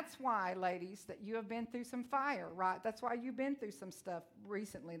 And that's why, ladies, that you have been through some fire, right? That's why you've been through some stuff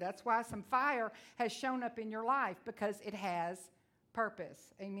recently. That's why some fire has shown up in your life, because it has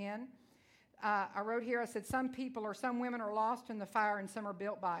purpose. Amen? I wrote here, I said, some women are lost in the fire and some are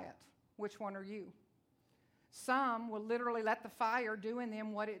built by it. Which one are you? Some will literally let the fire do in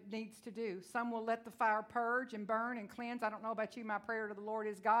them what it needs to do. Some will let the fire purge and burn and cleanse. I don't know about you. My prayer to the Lord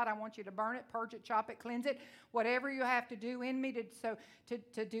is, God, I want you to burn it, purge it, chop it, cleanse it. Whatever you have to do in me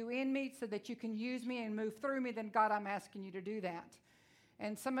to do in me so that you can use me and move through me, then God, I'm asking you to do that.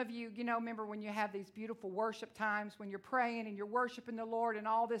 And some of you, remember when you have these beautiful worship times when you're praying and you're worshiping the Lord and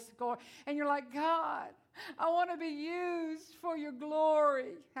all this glory, and you're like, God, I want to be used for your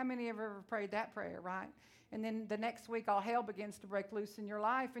glory. How many have ever prayed that prayer, right? And then the next week, all hell begins to break loose in your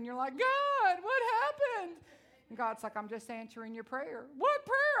life, and you're like, God, what happened? And God's like, I'm just answering your prayer. What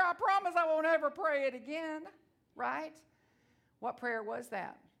prayer? I promise I won't ever pray it again, right? What prayer was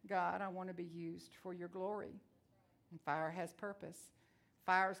that? God, I want to be used for your glory. And fire has purpose.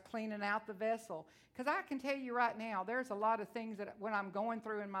 Fire's cleaning out the vessel. Because I can tell you right now, there's a lot of things that when I'm going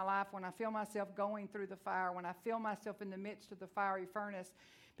through in my life, when I feel myself going through the fire, when I feel myself in the midst of the fiery furnace,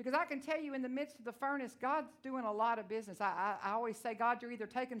 because I can tell you in the midst of the furnace, God's doing a lot of business. I always say, God, you're either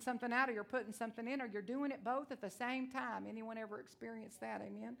taking something out or you're putting something in, or you're doing it both at the same time. Anyone ever experienced that?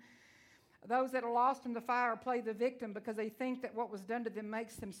 Amen? Those that are lost in the fire play the victim because they think that what was done to them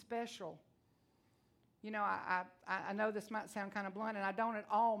makes them special. I know this might sound kind of blunt, and I don't at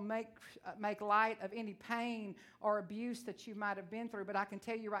all make light of any pain or abuse that you might have been through, but I can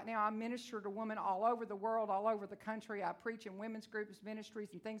tell you right now, I minister to women all over the world, all over the country. I preach in women's groups,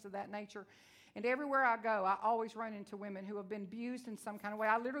 ministries, and things of that nature. And everywhere I go, I always run into women who have been abused in some kind of way.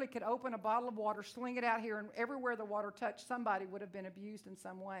 I literally could open a bottle of water, sling it out here, and everywhere the water touched, somebody would have been abused in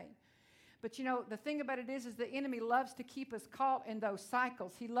some way. But the thing about it is the enemy loves to keep us caught in those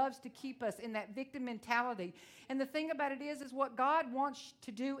cycles. He loves to keep us in that victim mentality. And the thing about it is what God wants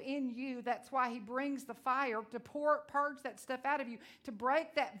to do in you, that's why he brings the fire to purge that stuff out of you, to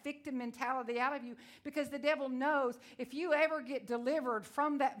break that victim mentality out of you. Because the devil knows if you ever get delivered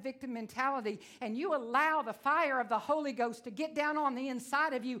from that victim mentality and you allow the fire of the Holy Ghost to get down on the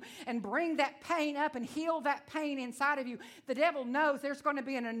inside of you and bring that pain up and heal that pain inside of you, the devil knows there's going to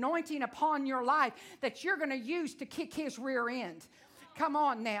be an anointing upon your life that you're going to use to kick his rear end. Come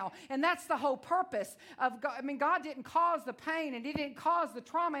on now. And that's the whole purpose of God. God didn't cause the pain, and he didn't cause the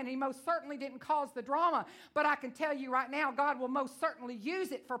trauma, and he most certainly didn't cause the drama. But I can tell you right now, God will most certainly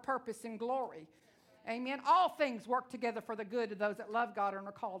use it for purpose and glory. Amen. All things work together for the good of those that love God and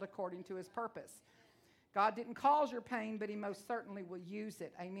are called according to his purpose. God didn't cause your pain, but he most certainly will use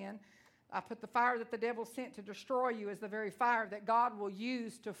it. Amen. I put the fire that the devil sent to destroy you as the very fire that God will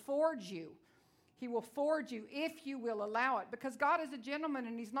use to forge you. He will forge you if you will allow it, because God is a gentleman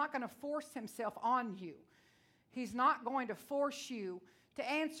and he's not going to force himself on you. He's not going to force you to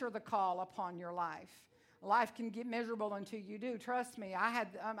answer the call upon your life. Life can get miserable until you do. Trust me, I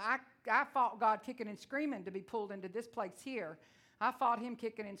fought God kicking and screaming to be pulled into this place here. I fought him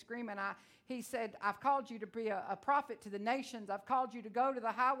kicking and screaming. He said, I've called you to be a prophet to the nations. I've called you to go to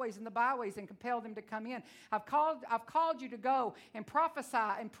the highways and the byways and compel them to come in. I've called you to go and prophesy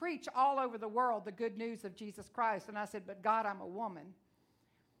and preach all over the world the good news of Jesus Christ. And I said, but God, I'm a woman.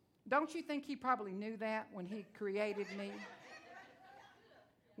 Don't you think he probably knew that when he created me?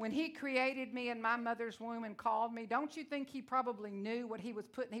 When he created me in my mother's womb and called me, don't you think he probably knew what he was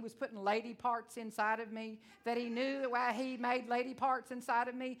putting? He was putting lady parts inside of me, that he knew why he made lady parts inside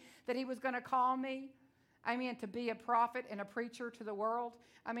of me, that he was going to call me, to be a prophet and a preacher to the world.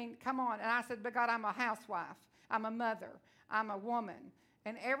 Come on. And I said, but God, I'm a housewife. I'm a mother. I'm a woman.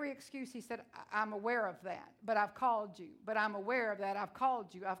 And every excuse he said, I'm aware of that, but I've called you. But I'm aware of that. I've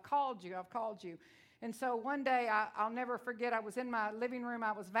called you. I've called you. I've called you. And so one day, I'll never forget, I was in my living room,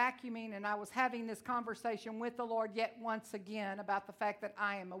 I was vacuuming, and I was having this conversation with the Lord yet once again about the fact that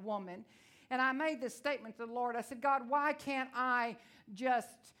I am a woman. And I made this statement to the Lord. I said, God, why can't I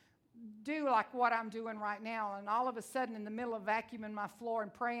just do like what I'm doing right now? And all of a sudden, in the middle of vacuuming my floor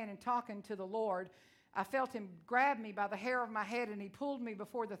and praying and talking to the Lord, I felt him grab me by the hair of my head, and he pulled me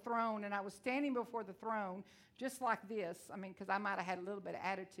before the throne, and I was standing before the throne just like this. Because I might have had a little bit of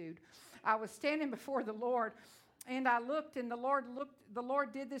attitude. I was standing before the Lord, and I looked, and the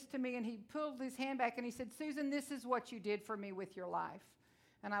Lord did this to me, and he pulled his hand back, and he said, Susan, this is what you did for me with your life.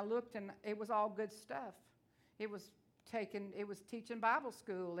 And I looked, and it was all good stuff. It was teaching Bible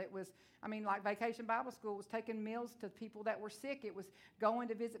school. It was, like Vacation Bible School was taking meals to people that were sick. It was going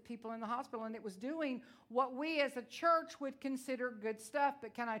to visit people in the hospital, and it was doing what we as a church would consider good stuff.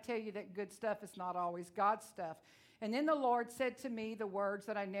 But can I tell you that good stuff is not always God's stuff? And then the Lord said to me the words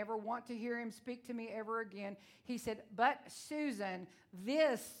that I never want to hear him speak to me ever again. He said, but Susan,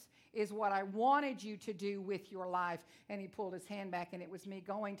 this is what I wanted you to do with your life. And he pulled his hand back, and it was me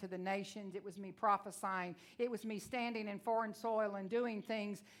going to the nations. It was me prophesying. It was me standing in foreign soil and doing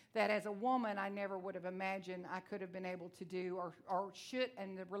things that as a woman I never would have imagined I could have been able to do or should,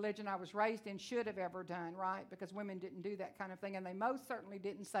 and the religion I was raised in should have ever done, right? Because women didn't do that kind of thing, and they most certainly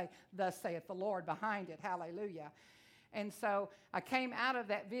didn't say, thus saith the Lord behind it. Hallelujah. And so I came out of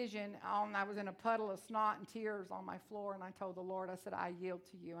that vision, and I was in a puddle of snot and tears on my floor, and I told the Lord, I said, I yield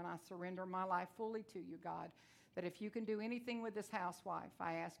to you, and I surrender my life fully to you, God, that if you can do anything with this housewife,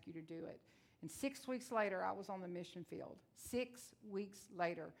 I ask you to do it. And 6 weeks later, I was on the mission field. 6 weeks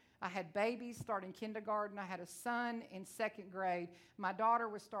later. I had babies starting kindergarten. I had a son in second grade. My daughter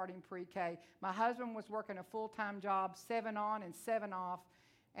was starting pre-K. My husband was working a full-time job, 7 on and 7 off,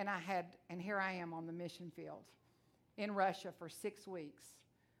 and here I am on the mission field in Russia for 6 weeks,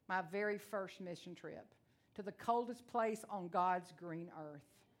 my very first mission trip to the coldest place on God's green earth.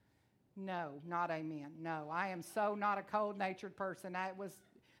 No, not amen. No, I am so not a cold-natured person.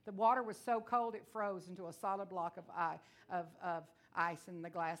 The water was so cold it froze into a solid block of ice in the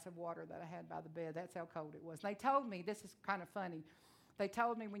glass of water that I had by the bed. That's how cold it was. And they told me, this is kind of funny, they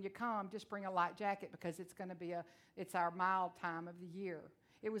told me when you come, just bring a light jacket because it's our mild time of the year.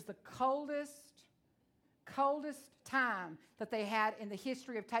 It was the coldest time that they had in the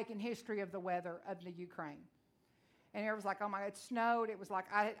history of the weather of the Ukraine. And it was like, oh my God, it snowed. It was like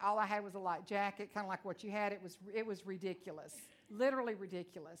all I had was a light jacket, kind of like what you had. It was ridiculous, literally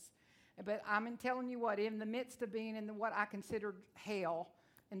ridiculous. But I'm telling you what, in the midst of being in what I considered hell,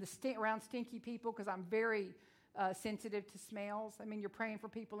 and around stinky people, because I'm very sensitive to smells. You're praying for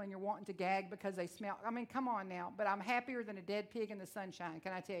people and you're wanting to gag because they smell. Come on now. But I'm happier than a dead pig in the sunshine,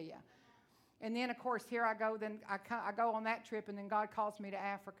 can I tell you? And then, of course, here I go. Then I go on that trip, and then God calls me to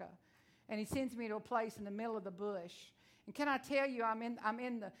Africa. And he sends me to a place in the middle of the bush. And can I tell you, I'm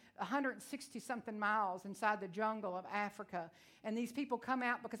in the 160-something miles inside the jungle of Africa. And these people come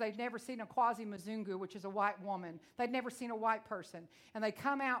out because they've never seen a Quasi-Mzungu, which is a white woman. They'd never seen a white person. And they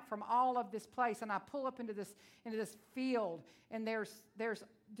come out from all of this place. And I pull up into this field, and there's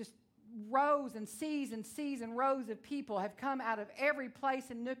just rows and seas and rows of people have come out of every place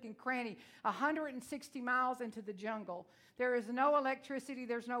and nook and cranny, 160 miles into the jungle. There is no electricity,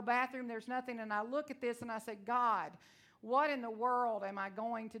 there's no bathroom, there's nothing. And I look at this and I say, God, what in the world am I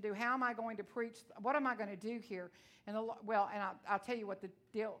going to do? How am I going to preach? What am I going to do here? And I'll tell you what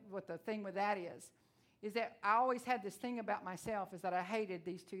the thing with that is. is that I always had this thing about myself, is that I hated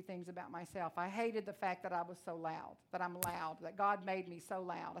these two things about myself. I hated the fact that I was so loud, that I'm loud, that God made me so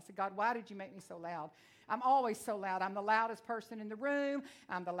loud. I said, God, why did you make me so loud? I'm always so loud. I'm the loudest person in the room.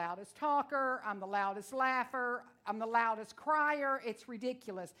 I'm the loudest talker. I'm the loudest laugher. I'm the loudest crier. It's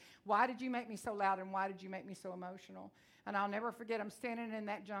ridiculous. Why did you make me so loud, and why did you make me so emotional? And I'll never forget, I'm standing in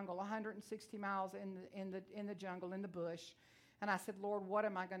that jungle, 160 miles in the jungle, in the bush. And I said, Lord, what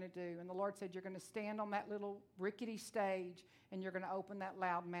am I going to do? And the Lord said, you're going to stand on that little rickety stage, and you're going to open that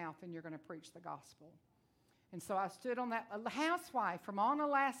loud mouth, and you're going to preach the gospel. And so I stood on that, a housewife from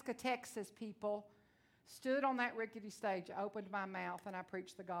Onalaska, Texas, people, stood on that rickety stage, opened my mouth, and I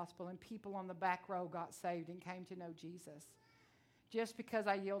preached the gospel, and people on the back row got saved and came to know Jesus. Just because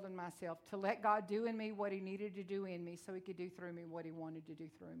I yielded myself to let God do in me what he needed to do in me so he could do through me what he wanted to do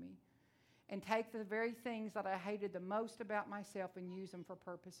through me. And take the very things that I hated the most about myself and use them for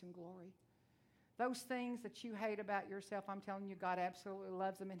purpose and glory. Those things that you hate about yourself, I'm telling you, God absolutely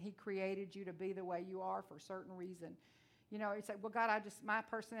loves them, and he created you to be the way you are for a certain reason. You know, it's like, well, God, my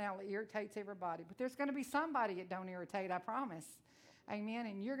personality irritates everybody. But there's going to be somebody it don't irritate, I promise. Amen?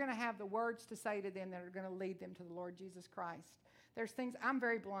 And you're going to have the words to say to them that are going to lead them to the Lord Jesus Christ. There's things, I'm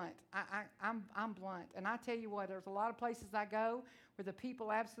very blunt. I'm blunt. And I tell you what, there's a lot of places I go where the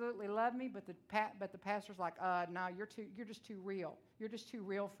people absolutely love me, but the pastor's like, no, you're just too real. You're just too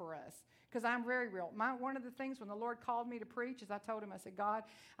real for us. Because I'm very real. One of the things when the Lord called me to preach is I told him, I said, God,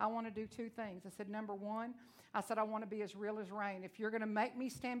 I want to do two things. I said, number one, I said, I want to be as real as rain. If you're going to make me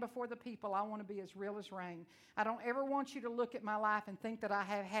stand before the people, I want to be as real as rain. I don't ever want you to look at my life and think that I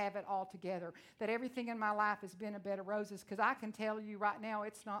have it all together, that everything in my life has been a bed of roses, because I can tell you right now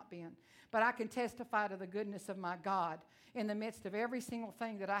it's not been. But I can testify to the goodness of my God in the midst of every single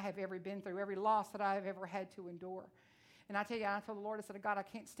thing that I have ever been through, every loss that I have ever had to endure. And I tell you, I told the Lord, I said, God, I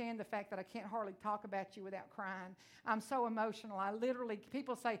can't stand the fact that I can't hardly talk about you without crying. I'm so emotional.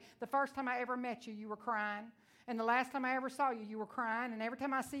 People say, the first time I ever met you, you were crying. And the last time I ever saw you, you were crying. And every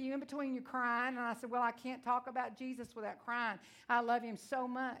time I see you in between, you're crying. And I said, well, I can't talk about Jesus without crying. I love him so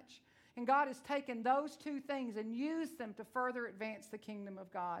much. And God has taken those two things and used them to further advance the kingdom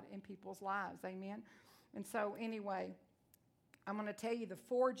of God in people's lives. Amen? And so anyway, I'm going to tell you the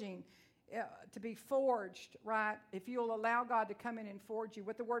forging, to be forged, right? If you'll allow God to come in and forge you.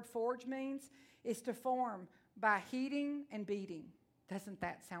 What the word forge means is to form by heating and beating. Doesn't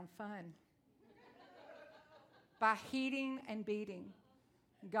that sound fun? By heating and beating.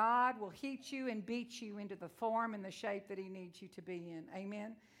 God will heat you and beat you into the form and the shape that he needs you to be in.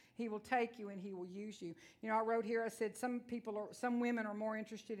 Amen? He will take you and he will use you. You know, I wrote here, I said some women are more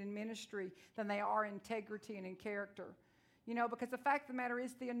interested in ministry than they are in integrity and in character. You know, because the fact of the matter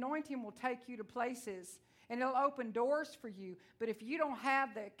is the anointing will take you to places and it'll open doors for you. But if you don't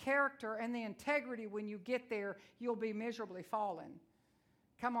have the character and the integrity when you get there, you'll be miserably fallen.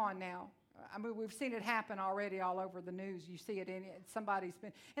 Come on now. I mean, we've seen it happen already all over the news. You see it in it. Somebody's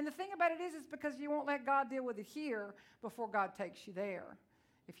been. And the thing about it is because you won't let God deal with it here before God takes you there.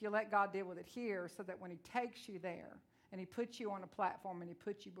 If you let God deal with it here so that when he takes you there and he puts you on a platform and he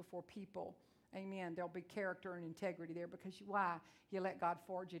puts you before people, amen, there'll be character and integrity there because why? You let God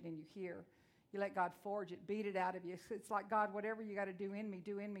forge it in you here. You let God forge it, beat it out of you. It's like, God, whatever you got to do in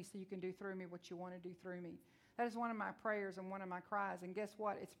me so you can do through me what you want to do through me. That is one of my prayers and one of my cries. And guess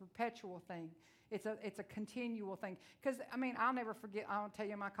what? It's a perpetual thing. It's a continual thing. Because, I mean, I'll never forget. I'll tell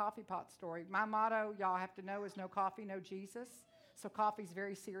you my coffee pot story. My motto, y'all have to know, is no coffee, no Jesus. So coffee's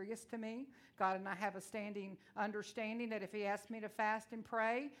very serious to me. God and I have a standing understanding that if he asks me to fast and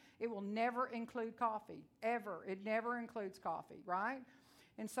pray, it will never include coffee, ever. It never includes coffee, right?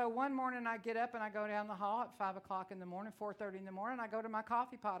 And so one morning I get up and I go down the hall at 5 o'clock in the morning, 4:30 in the morning. I go to my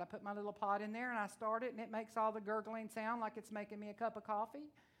coffee pot. I put my little pot in there and I start it, and it makes all the gurgling sound like it's making me a cup of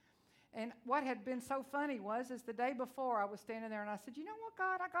coffee. And what had been so funny was the day before I was standing there and I said, you know what,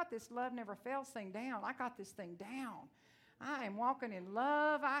 God, I got this love never fails thing down. I got this thing down. I am walking in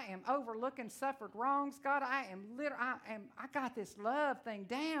love. I am overlooking suffered wrongs. God, I got this love thing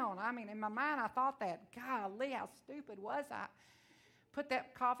down. I mean, in my mind, I thought that, golly, how stupid was I? Put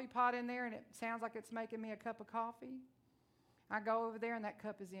that coffee pot in there, and it sounds like it's making me a cup of coffee. I go over there, and that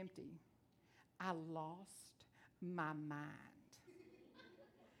cup is empty. I lost my mind.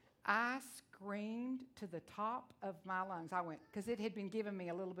 I screamed to the top of my lungs. I went, because it had been giving me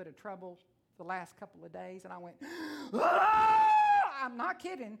a little bit of trouble the last couple of days, and I went, ah! I'm not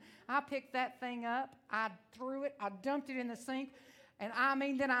kidding. I picked that thing up. I threw it. I dumped it in the sink. And I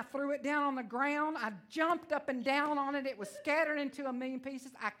mean, then I threw it down on the ground. I jumped up and down on it. It was scattered into a million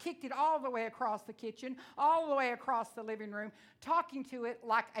pieces. I kicked it all the way across the kitchen, all the way across the living room, talking to it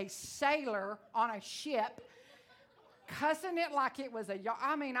like a sailor on a ship, cussing it like it was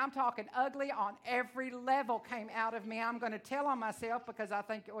I'm talking ugly on every level came out of me. I'm going to tell on myself because I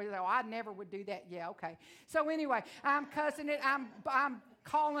think, I never would do that. Yeah, okay. So anyway, I'm cussing it. I'm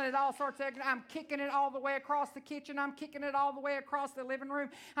calling it all sorts of, I'm kicking it all the way across the kitchen. I'm kicking it all the way across the living room.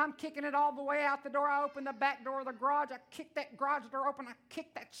 I'm kicking it all the way out the door. I opened the back door of the garage. I kicked that garage door open. I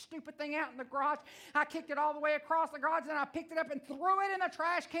kicked that stupid thing out in the garage. I kicked it all the way across the garage. Then I picked it up and threw it in the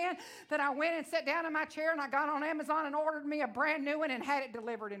trash can. Then I went and sat down in my chair and I got on Amazon and ordered me a brand new one and had it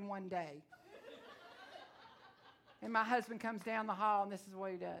delivered in one day. And my husband comes down the hall, and this is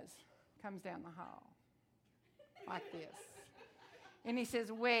what he does. Comes down the hall like this. And he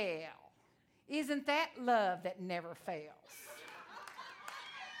says, well, isn't that love that never fails?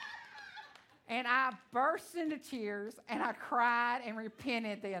 And I burst into tears, and I cried and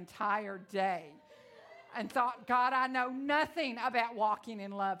repented the entire day. And thought, God, I know nothing about walking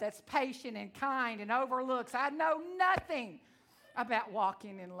in love. That's patient and kind and overlooks. I know nothing about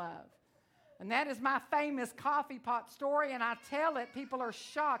walking in love. And that is my famous coffee pot story, and I tell it. People are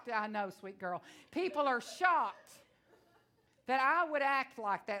shocked. I know, sweet girl. People are shocked that I would act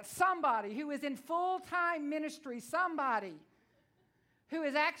like that. Somebody who is in full-time ministry, somebody who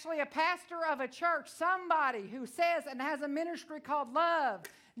is actually a pastor of a church, somebody who says and has a ministry called Love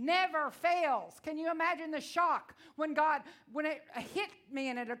Never Fails. Can you imagine the shock when it hit me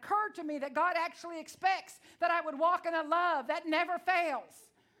and it occurred to me that God actually expects that I would walk in a love that never fails?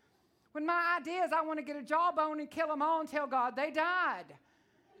 When my idea is I want to get a jawbone and kill them all and tell God they died.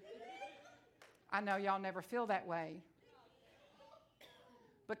 I know y'all never feel that way.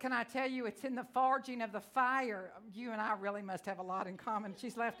 But can I tell you, it's in the forging of the fire. You and I really must have a lot in common.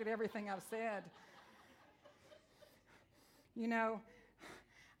 She's laughed at everything I've said. You know,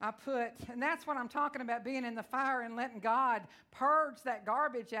 and that's what I'm talking about, being in the fire and letting God purge that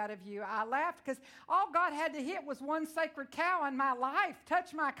garbage out of you. I laughed because all God had to hit was one sacred cow in my life,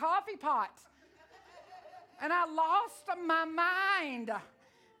 touch my coffee pot. And I lost my mind.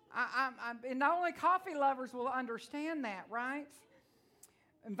 And only coffee lovers will understand that, right?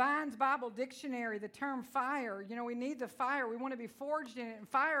 In Vine's Bible Dictionary, the term fire, we need the fire. We want to be forged in it. And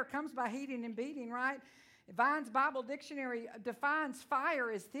fire comes by heating and beating, right? Vine's Bible Dictionary defines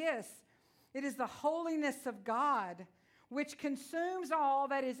fire as this. It is the holiness of God, which consumes all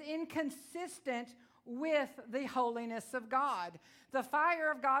that is inconsistent with the holiness of God. The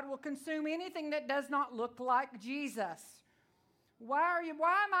fire of God will consume anything that does not look like Jesus. Why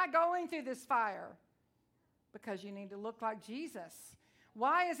am I going through this fire? Because you need to look like Jesus.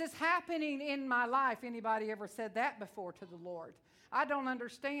 Why is this happening in my life? Anybody ever said that before to the Lord? I don't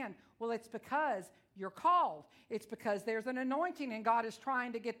understand. Well, it's because you're called. It's because there's an anointing, and God is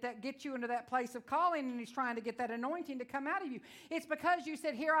trying to get you into that place of calling, and He's trying to get that anointing to come out of you. It's because you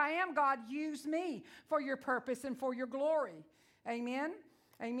said, here I am, God, use me for your purpose and for your glory. Amen?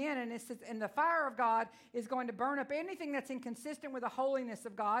 Amen. And the fire of God is going to burn up anything that's inconsistent with the holiness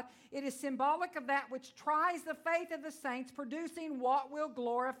of God. It is symbolic of that which tries the faith of the saints, producing what will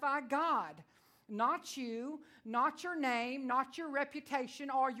glorify God. Not you, not your name, not your reputation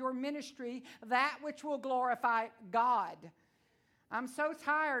or your ministry, that which will glorify God. I'm so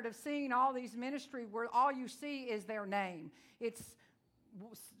tired of seeing all these ministry where all you see is their name. It's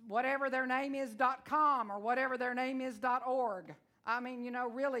whatever their name is .com or whatever their name is .org. I mean,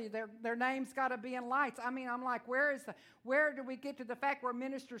 really, their name's got to be in lights. I mean, I'm like, where do we get to the fact where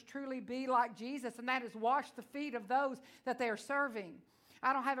ministers truly be like Jesus, and that is wash the feet of those that they are serving?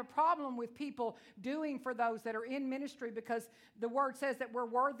 I don't have a problem with people doing for those that are in ministry, because the word says that we're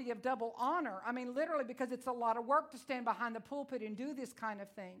worthy of double honor. I mean, literally, because it's a lot of work to stand behind the pulpit and do this kind of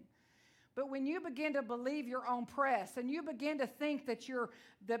thing. But when you begin to believe your own press, and you begin to think that your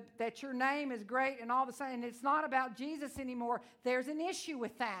name is great and all of a sudden it's not about Jesus anymore, there's an issue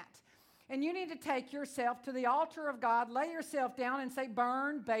with that. And you need to take yourself to the altar of God, lay yourself down and say,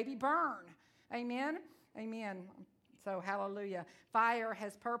 burn, baby, burn. Amen? Amen. So, hallelujah. Fire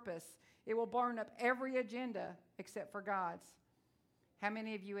has purpose. It will burn up every agenda except for God's. How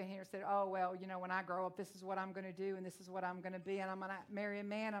many of you in here said, oh, well, when I grow up, this is what I'm going to do, and this is what I'm going to be, and I'm going to marry a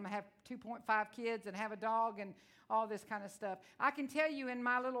man, I'm going to have 2.5 kids and have a dog and all this kind of stuff. I can tell you, in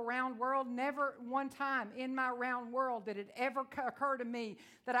my little round world, never one time in my round world did it ever occur to me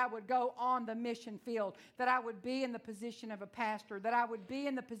that I would go on the mission field, that I would be in the position of a pastor, that I would be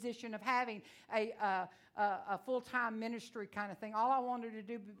in the position of having a full-time ministry kind of thing. All I wanted to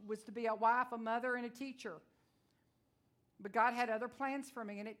do was to be a wife, a mother, and a teacher. But God had other plans for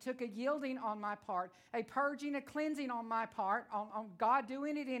me, and it took a yielding on my part, a purging, a cleansing on my part, on God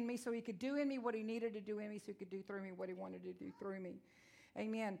doing it in me so he could do in me what he needed to do in me, so he could do through me what he wanted to do through me.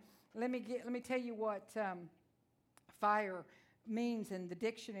 Amen. Let me tell you what fire means in the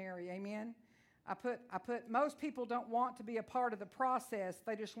dictionary. Amen. I put most people don't want to be a part of the process.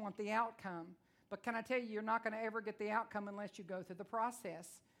 They just want the outcome. But can I tell you, you're not going to ever get the outcome unless you go through the process.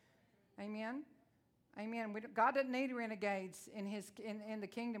 Amen. Amen. God doesn't need renegades in the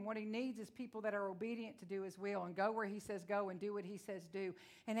kingdom. What he needs is people that are obedient to do his will and go where he says go and do what he says do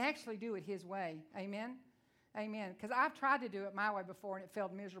and actually do it his way. Amen. Amen. Because I've tried to do it my way before and it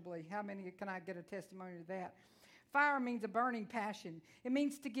failed miserably. How many can I get a testimony to that? Fire means a burning passion. It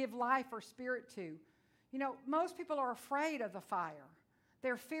means to give life or spirit to. You know, most people are afraid of the fire.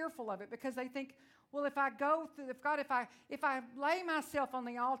 They're fearful of it because they think, well, if I lay myself on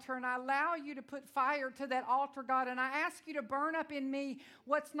the altar and I allow you to put fire to that altar, God, and I ask you to burn up in me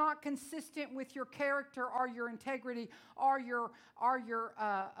what's not consistent with your character or your integrity or your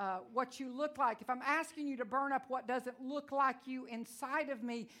what you look like. If I'm asking you to burn up what doesn't look like you inside of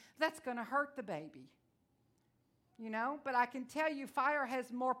me, that's going to hurt the baby. You know, but I can tell you fire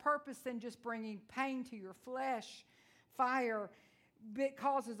has more purpose than just bringing pain to your flesh. Fire, it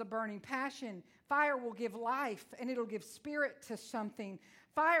causes a burning passion. Fire will give life and it'll give spirit to something.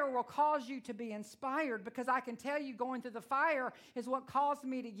 Fire will cause you to be inspired because I can tell you going through the fire is what caused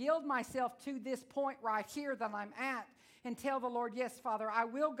me to yield myself to this point right here that I'm at. And tell the Lord, yes, Father, I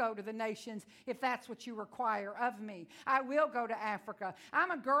will go to the nations if that's what you require of me. I will go to Africa. I'm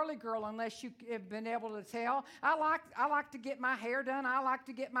a girly girl unless you have been able to tell. I like to get my hair done. I like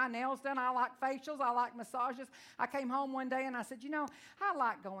to get my nails done. I like facials. I like massages. I came home one day and I said, you know, I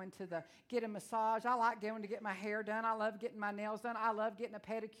like going to get a massage. I like going to get my hair done. I love getting my nails done. I love getting a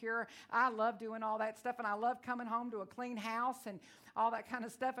pedicure. I love doing all that stuff. And I love coming home to a clean house and all that kind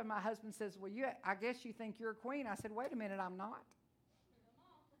of stuff. And my husband says, well, I guess you think you're a queen. I said, wait a minute, I'm not.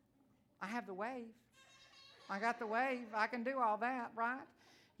 I have the wave. I got the wave. I can do all that, right?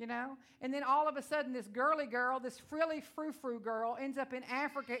 You know? And then all of a sudden, this girly girl, this frilly frou-frou girl, ends up in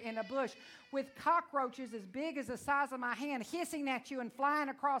Africa in a bush with cockroaches as big as the size of my hand hissing at you and flying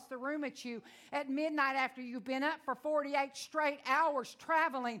across the room at you at midnight after you've been up for 48 straight hours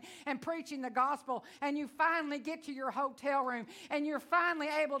traveling and preaching the gospel. And you finally get to your hotel room and you're finally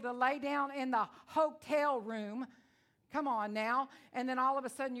able to lay down in the hotel room. Come on now. And then all of a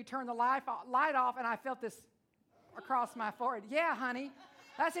sudden you turn the light off and I felt this across my forehead. Yeah, honey.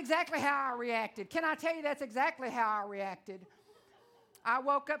 That's exactly how I reacted. Can I tell you that's exactly how I reacted? I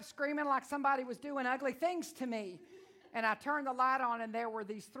woke up screaming like somebody was doing ugly things to me. And I turned the light on, and there were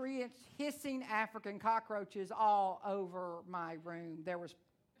these 3-inch hissing African cockroaches all over my room. There was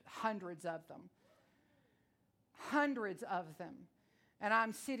hundreds of them. Hundreds of them. And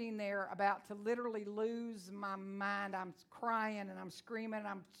I'm sitting there about to literally lose my mind. I'm crying, and I'm screaming, and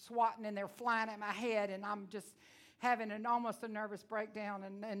I'm swatting, and they're flying at my head, and I'm just having almost a nervous breakdown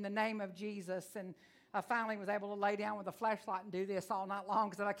in the name of Jesus. And I finally was able to lay down with a flashlight and do this all night long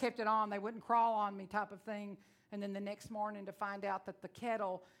because if I kept it on, they wouldn't crawl on me type of thing. And then the next morning to find out that the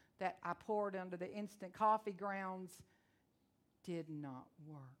kettle that I poured under the instant coffee grounds did not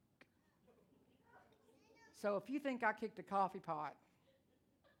work. So if you think I kicked a coffee pot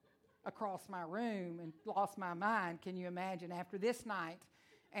across my room and lost my mind, can you imagine after this night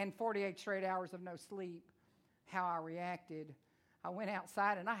and 48 straight hours of no sleep, how I reacted? I went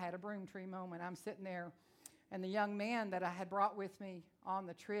outside and I had a broom tree moment. I'm sitting there, and the young man that I had brought with me on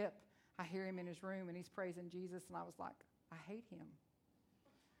the trip, I hear him in his room and he's praising Jesus, and I was like, I hate him.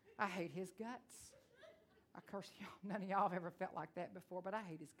 I hate his guts. Of course, none of y'all have ever felt like that before, but I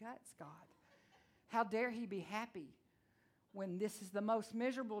hate his guts, God. How dare he be happy when this is the most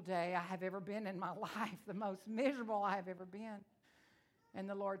miserable day I have ever been in my life, the most miserable I have ever been. And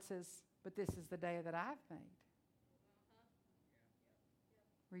the Lord says, but this is the day that I've made.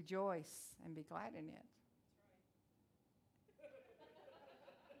 Rejoice and be glad in it.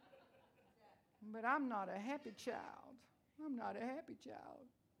 But I'm not a happy child. I'm not a happy child.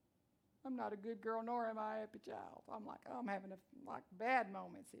 I'm not a good girl, nor am I a happy child. I'm like, I'm having bad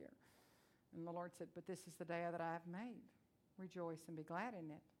moments here. And the Lord said, but this is the day that I have made. Rejoice and be glad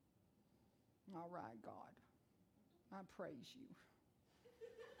in it. All right, God. I praise you.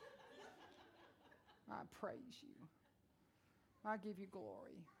 I praise you. I give you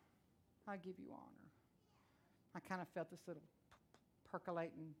glory. I give you honor. I kind of felt this little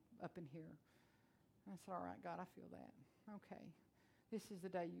percolating up in here. I said, all right, God, I feel that. Okay. This is the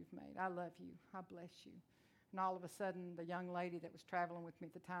day you've made. I love you. I bless you. And all of a sudden, the young lady that was traveling with me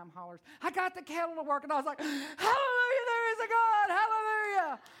at the time hollers, I got the kettle to work. And I was like, hallelujah, there Praise the God.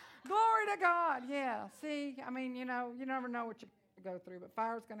 Hallelujah. Glory to God. Yeah. See, I mean, you never know what you're going to go through, but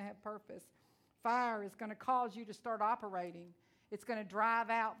fire is going to have purpose. Fire is going to cause you to start operating. It's going to drive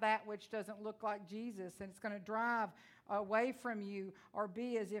out that which doesn't look like Jesus, and it's going to drive away from you or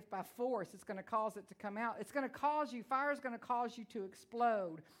be as if by force. It's going to cause it to come out. It's going to cause you, fire is going to cause you to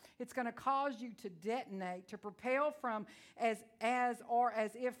explode. It's going to cause you to detonate, to propel from as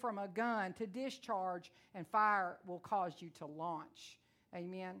if from a gun, to discharge, and fire will cause you to launch.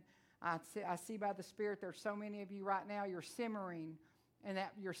 Amen. I see by the Spirit there's so many of you right now, you're simmering, and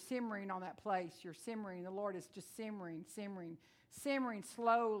that you're simmering on that place. You're simmering. The Lord is just simmering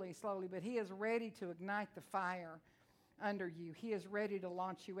slowly, but He is ready to ignite the fire under you. He is ready to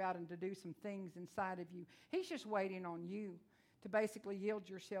launch you out and to do some things inside of you. He's just waiting on you to basically yield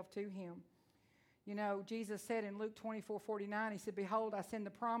yourself to Him. You know, Jesus said in Luke 24:49, He said, "Behold, I send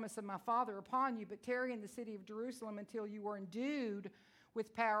the promise of my Father upon you, but tarry in the city of Jerusalem until you are endued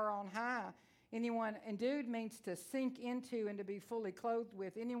with power on high." Anyone, endued means to sink into and to be fully clothed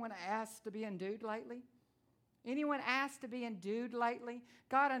with. Anyone asked to be endued lately? Anyone asked to be endued lately?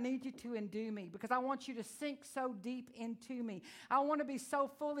 God, I need you to endue me because I want you to sink so deep into me. I want to be so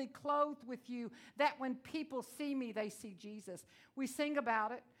fully clothed with you that when people see me, they see Jesus. We sing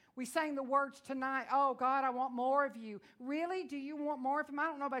about it. We sang the words tonight, "Oh, God, I want more of you." Really? Do you want more of Him? I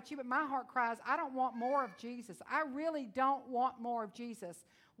don't know about you, but my heart cries, I don't want more of Jesus. I really don't want more of Jesus.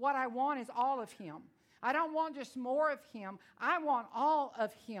 What I want is all of Him. I don't want just more of Him. I want all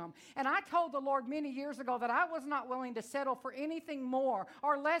of Him. And I told the Lord many years ago that I was not willing to settle for anything more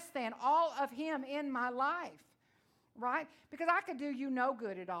or less than all of Him in my life. Right? Because I could do you no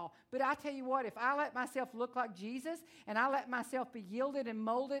good at all. But I tell you what, if I let myself look like Jesus and I let myself be yielded and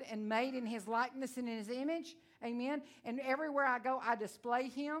molded and made in His likeness and in His image, amen, and everywhere I go I display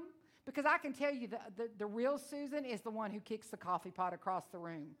Him, because I can tell you the real Susan is the one who kicks the coffee pot across the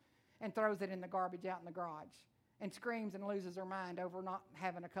room and throws it in the garbage out in the garage and screams and loses her mind over not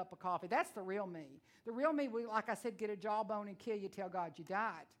having a cup of coffee. That's the real me. The real me will, like I said, get a jawbone and kill you, tell God you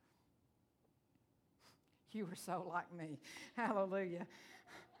died. You were so like me. Hallelujah.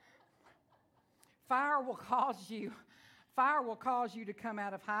 Fire will cause you to come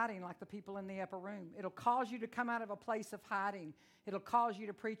out of hiding like the people in the upper room. It'll cause you to come out of a place of hiding. It'll cause you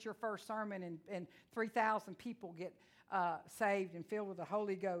to preach your first sermon and 3,000 people get saved and filled with the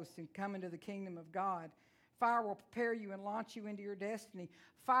Holy Ghost and come into the kingdom of God. Fire will prepare you and launch you into your destiny.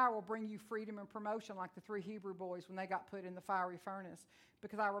 Fire will bring you freedom and promotion like the 3 Hebrew boys when they got put in the fiery furnace.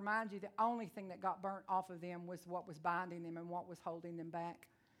 Because I remind you, the only thing that got burnt off of them was what was binding them and what was holding them back.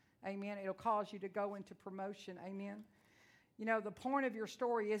 Amen. It'll cause you to go into promotion. Amen. You know, the point of your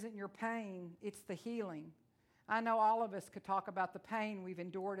story isn't your pain, it's the healing. I know all of us could talk about the pain we've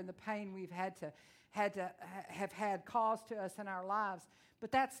endured and the pain we've had caused to us in our lives.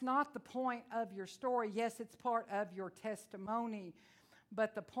 But that's not the point of your story. Yes, it's part of your testimony.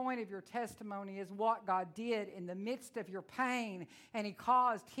 But the point of your testimony is what God did in the midst of your pain, and He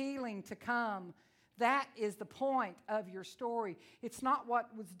caused healing to come. That is the point of your story. It's not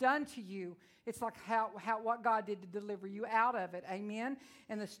what was done to you. It's like what God did to deliver you out of it. Amen?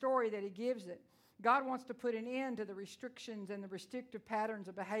 And the story that He gives it. God wants to put an end to the restrictions and the restrictive patterns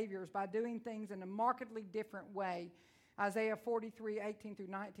of behaviors by doing things in a markedly different way. Isaiah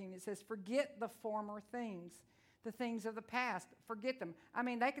 43:18-19, it says, "Forget the former things." The things of the past, forget them. I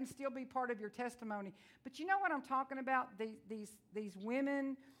mean, they can still be part of your testimony. But you know what I'm talking about? These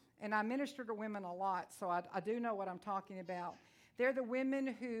women, and I minister to women a lot, so I do know what I'm talking about. They're the women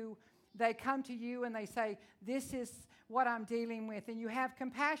who, they come to you and they say, this is what I'm dealing with. And you have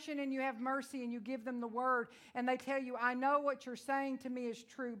compassion and you have mercy and you give them the word. And they tell you, I know what you're saying to me is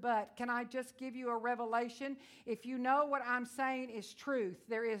true, but can I just give you a revelation? If you know what I'm saying is truth,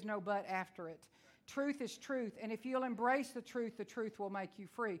 there is no but after it. Truth is truth, and if you'll embrace the truth will make you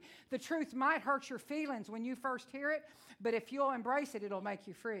free. The truth might hurt your feelings when you first hear it, but if you'll embrace it, it'll make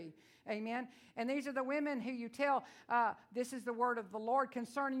you free. Amen? And these are the women who you tell, this is the word of the Lord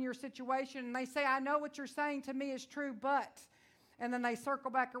concerning your situation, and they say, I know what you're saying to me is true, but... And then they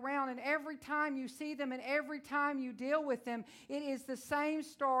circle back around, and every time you see them and every time you deal with them, it is the same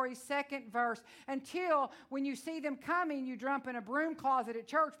story, second verse, until when you see them coming, you jump in a broom closet at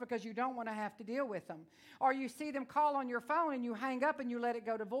church because you don't want to have to deal with them. Or you see them call on your phone and you hang up and you let it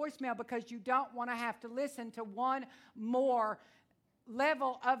go to voicemail because you don't want to have to listen to one more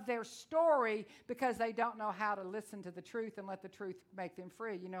level of their story because they don't know how to listen to the truth and let the truth make them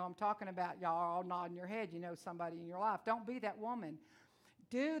free. You know I'm talking about. Y'all are all nodding your head. You know somebody in your life. Don't be that woman.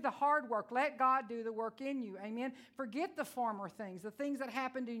 Do the hard work. Let God do the work in you. Amen. Forget the former things, the things that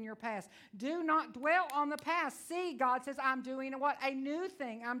happened in your past. Do not dwell on the past. See, God says, I'm doing what? A new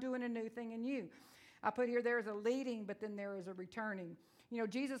thing. I'm doing a new thing in you. I put here, there is a leading, but then there is a returning. You know,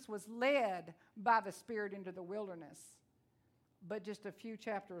 Jesus was led by the Spirit into the wilderness. But just a few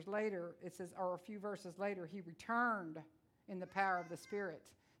chapters later, it says, or a few verses later, he returned in the power of the Spirit.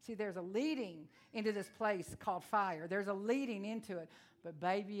 See, there's a leading into this place called fire. There's a leading into it. But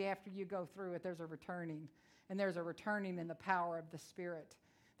baby, after you go through it, there's a returning. And there's a returning in the power of the Spirit.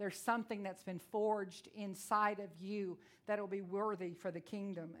 There's something that's been forged inside of you that'll be worthy for the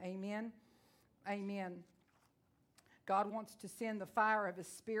kingdom. Amen? Amen. God wants to send the fire of His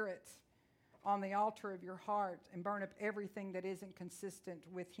Spirit on the altar of your heart and burn up everything that isn't consistent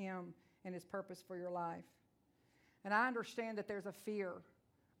with Him and His purpose for your life. And I understand that there's a fear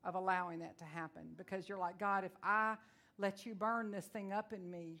of allowing that to happen, because you're like, God, if I let you burn this thing up in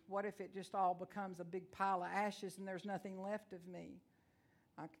me, what if it just all becomes a big pile of ashes and there's nothing left of me?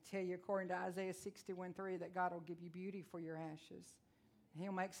 I can tell you, according to Isaiah 61:3, that God will give you beauty for your ashes.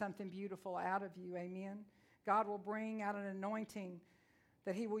 He'll make something beautiful out of you. Amen. God will bring out an anointing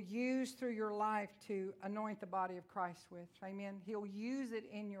that He will use through your life to anoint the body of Christ with. Amen. He'll use it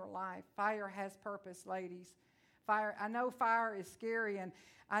in your life. Fire has purpose, ladies. Fire. I know fire is scary, and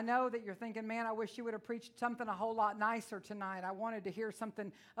I know that you're thinking, man, I wish you would have preached something a whole lot nicer tonight. I wanted to hear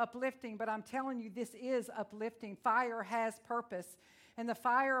something uplifting, but I'm telling you, this is uplifting. Fire has purpose, and the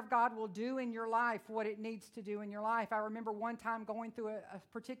fire of God will do in your life what it needs to do in your life. I remember one time going through a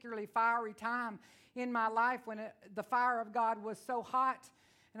particularly fiery time in my life when the fire of God was so hot,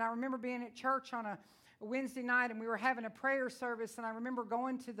 and I remember being at church on a Wednesday night, and we were having a prayer service, and I remember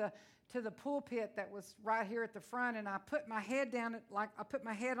going to the pulpit that was right here at the front, and I put my head on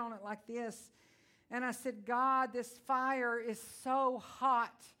it like this, and I said, God, this fire is so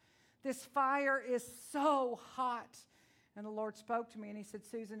hot. This fire is so hot. And the Lord spoke to me, and He said,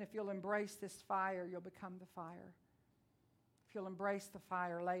 Susan, if you'll embrace this fire, you'll become the fire. If you'll embrace the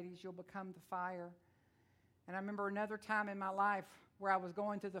fire, ladies, you'll become the fire. And I remember another time in my life where I was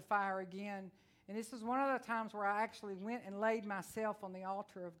going through the fire again, and this was one of the times where I actually went and laid myself on the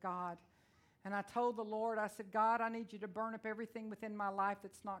altar of God. And I told the Lord, I said, God, I need you to burn up everything within my life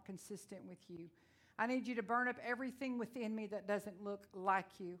that's not consistent with you. I need you to burn up everything within me that doesn't look like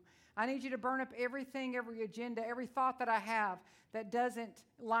you. I need you to burn up everything, every agenda, every thought that I have that doesn't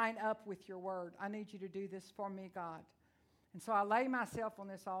line up with your word. I need you to do this for me, God. And so I lay myself on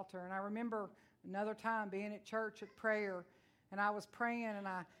this altar. And I remember another time being at church at prayer, and I was praying, and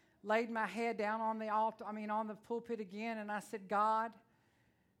I laid my head down on the altar, on the pulpit again, and I said, God,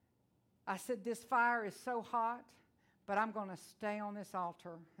 I said, this fire is so hot, but I'm going to stay on this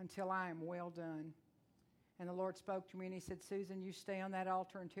altar until I am well done. And the Lord spoke to me, and He said, Susan, you stay on that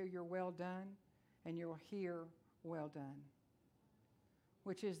altar until you're well done, and you'll hear well done,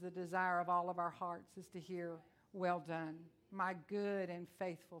 which is the desire of all of our hearts, is to hear well done, my good and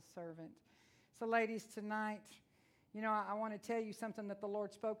faithful servant. So ladies, tonight, I want to tell you something that the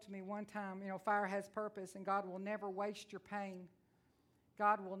Lord spoke to me one time. Fire has purpose, and God will never waste your pain.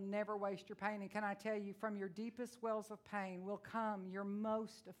 God will never waste your pain. And can I tell you, from your deepest wells of pain will come your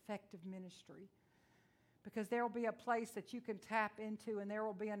most effective ministry. Because there will be a place that you can tap into, and there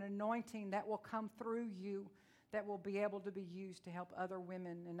will be an anointing that will come through you that will be able to be used to help other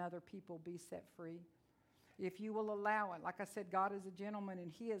women and other people be set free. If you will allow it. Like I said, God is a gentleman,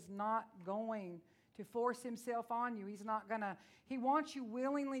 and He is not going to force Himself on you. He wants you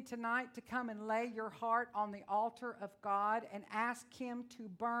willingly tonight to come and lay your heart on the altar of God and ask Him to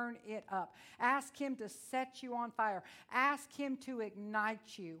burn it up. Ask Him to set you on fire. Ask Him to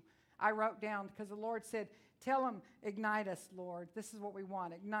ignite you. I wrote down, because the Lord said, tell Him, ignite us, Lord. This is what we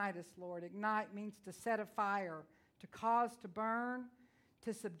want. Ignite us, Lord. Ignite means to set a fire, to cause to burn,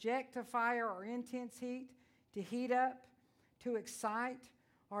 to subject to fire or intense heat, to heat up, to excite,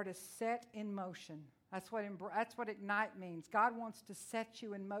 or to set in motion. That's what ignite means. God wants to set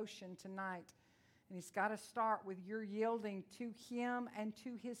you in motion tonight. And He's got to start with your yielding to Him and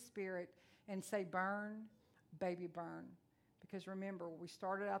to His Spirit and say, burn, baby, burn. Because remember, what we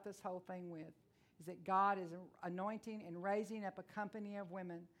started out this whole thing with is that God is anointing and raising up a company of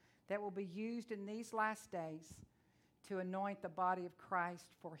women that will be used in these last days to anoint the body of Christ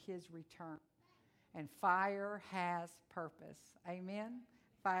for His return. And fire has purpose. Amen?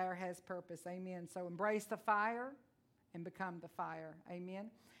 Fire has purpose. Amen. So embrace the fire and become the fire. Amen.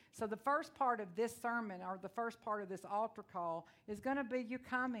 So the first part of this sermon, or the first part of this altar call, is going to be you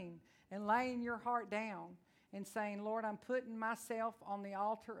coming and laying your heart down and saying, Lord, I'm putting myself on the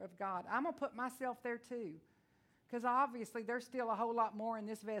altar of God. I'm going to put myself there too, Because obviously there's still a whole lot more in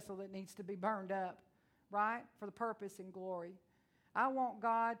this vessel that needs to be burned up, right, for the purpose and glory. I want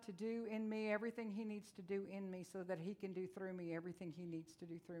God to do in me everything he needs to do in me so that he can do through me everything he needs to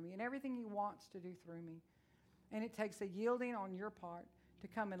do through me and everything he wants to do through me. And it takes a yielding on your part to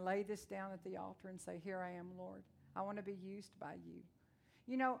come and lay this down at the altar and say, here I am, Lord. I want to be used by you.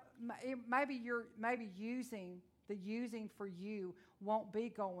 You know, maybe using for you won't be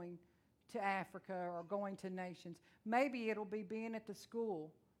going to Africa or going to nations. Maybe it'll be being at the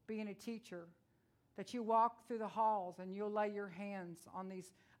school, being a teacher, that you walk through the halls and you'll lay your hands on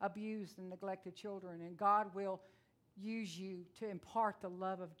these abused and neglected children, and God will use you to impart the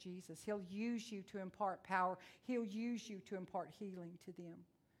love of Jesus. He'll use you to impart power. He'll use you to impart healing to them.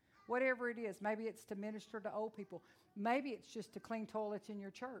 Whatever it is, maybe it's to minister to old people. Maybe it's just to clean toilets in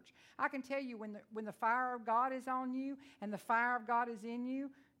your church. I can tell you when the fire of God is on you and the fire of God is in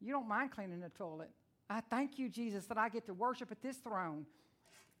you, you don't mind cleaning the toilet. I thank you, Jesus, that I get to worship at this throne.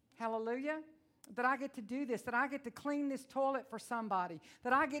 Hallelujah. That I get to do this, that I get to clean this toilet for somebody,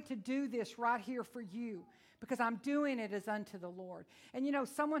 that I get to do this right here for you because I'm doing it as unto the Lord. And you know,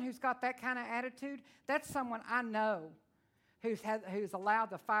 someone who's got that kind of attitude, that's someone I know who's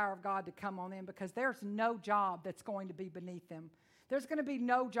allowed the fire of God to come on them, because there's no job that's going to be beneath them. There's going to be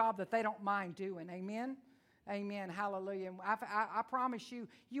no job that they don't mind doing. Amen? Amen. Hallelujah. And I promise you,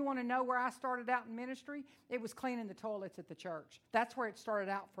 you want to know where I started out in ministry? It was cleaning the toilets at the church. That's where it started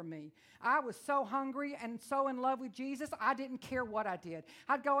out for me. I was so hungry and so in love with Jesus, I didn't care what I did.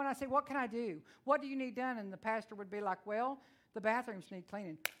 I'd go and I'd say, what can I do? What do you need done? And the pastor would be like, well, the bathrooms need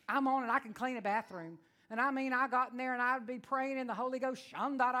cleaning. I'm on it. I can clean a bathroom. And I mean, I got in there and I would be praying in the Holy Ghost,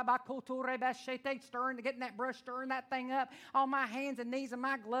 stirring to getting that brush, stirring that thing up on my hands and knees and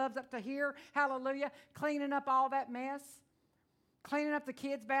my gloves up to here. Hallelujah. Cleaning up all that mess. Cleaning up the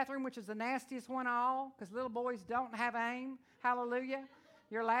kids' bathroom, which is the nastiest one of all, because little boys don't have aim. Hallelujah.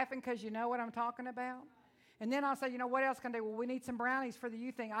 You're laughing because you know what I'm talking about. And then I'll say, you know, what else can I do? Well, we need some brownies for the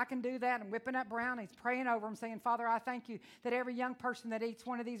youth thing. I can do that. And whipping up brownies, praying over them, saying, Father, I thank you that every young person that eats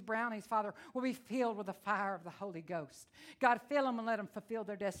one of these brownies, Father, will be filled with the fire of the Holy Ghost. God, fill them and let them fulfill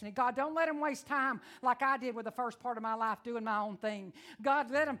their destiny. God, don't let them waste time like I did with the first part of my life doing my own thing.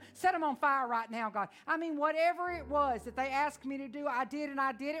 God, let them set them on fire right now, God. I mean, whatever it was that they asked me to do, I did, and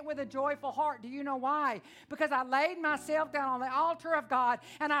I did it with a joyful heart. Do you know why? Because I laid myself down on the altar of God,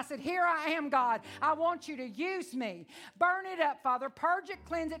 and I said, here I am, God. I want you to use me. Burn it up, Father. Purge it,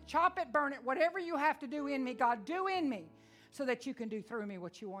 cleanse it, chop it, burn it. Whatever you have to do in me, God, do in me so that you can do through me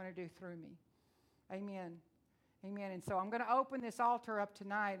what you want to do through me. Amen. Amen. And so I'm going to open this altar up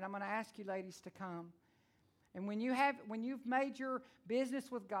tonight, and I'm going to ask you ladies to come. And when you've made your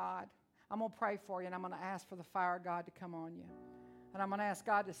business with God, I'm going to pray for you, and I'm going to ask for the fire of God to come on you. And I'm going to ask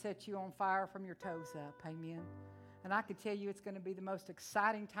God to set you on fire from your toes up. Amen. And I can tell you it's going to be the most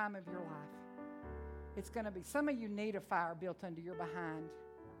exciting time of your life. It's going to be, some of you need a fire built under your behind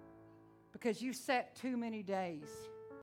because you set too many days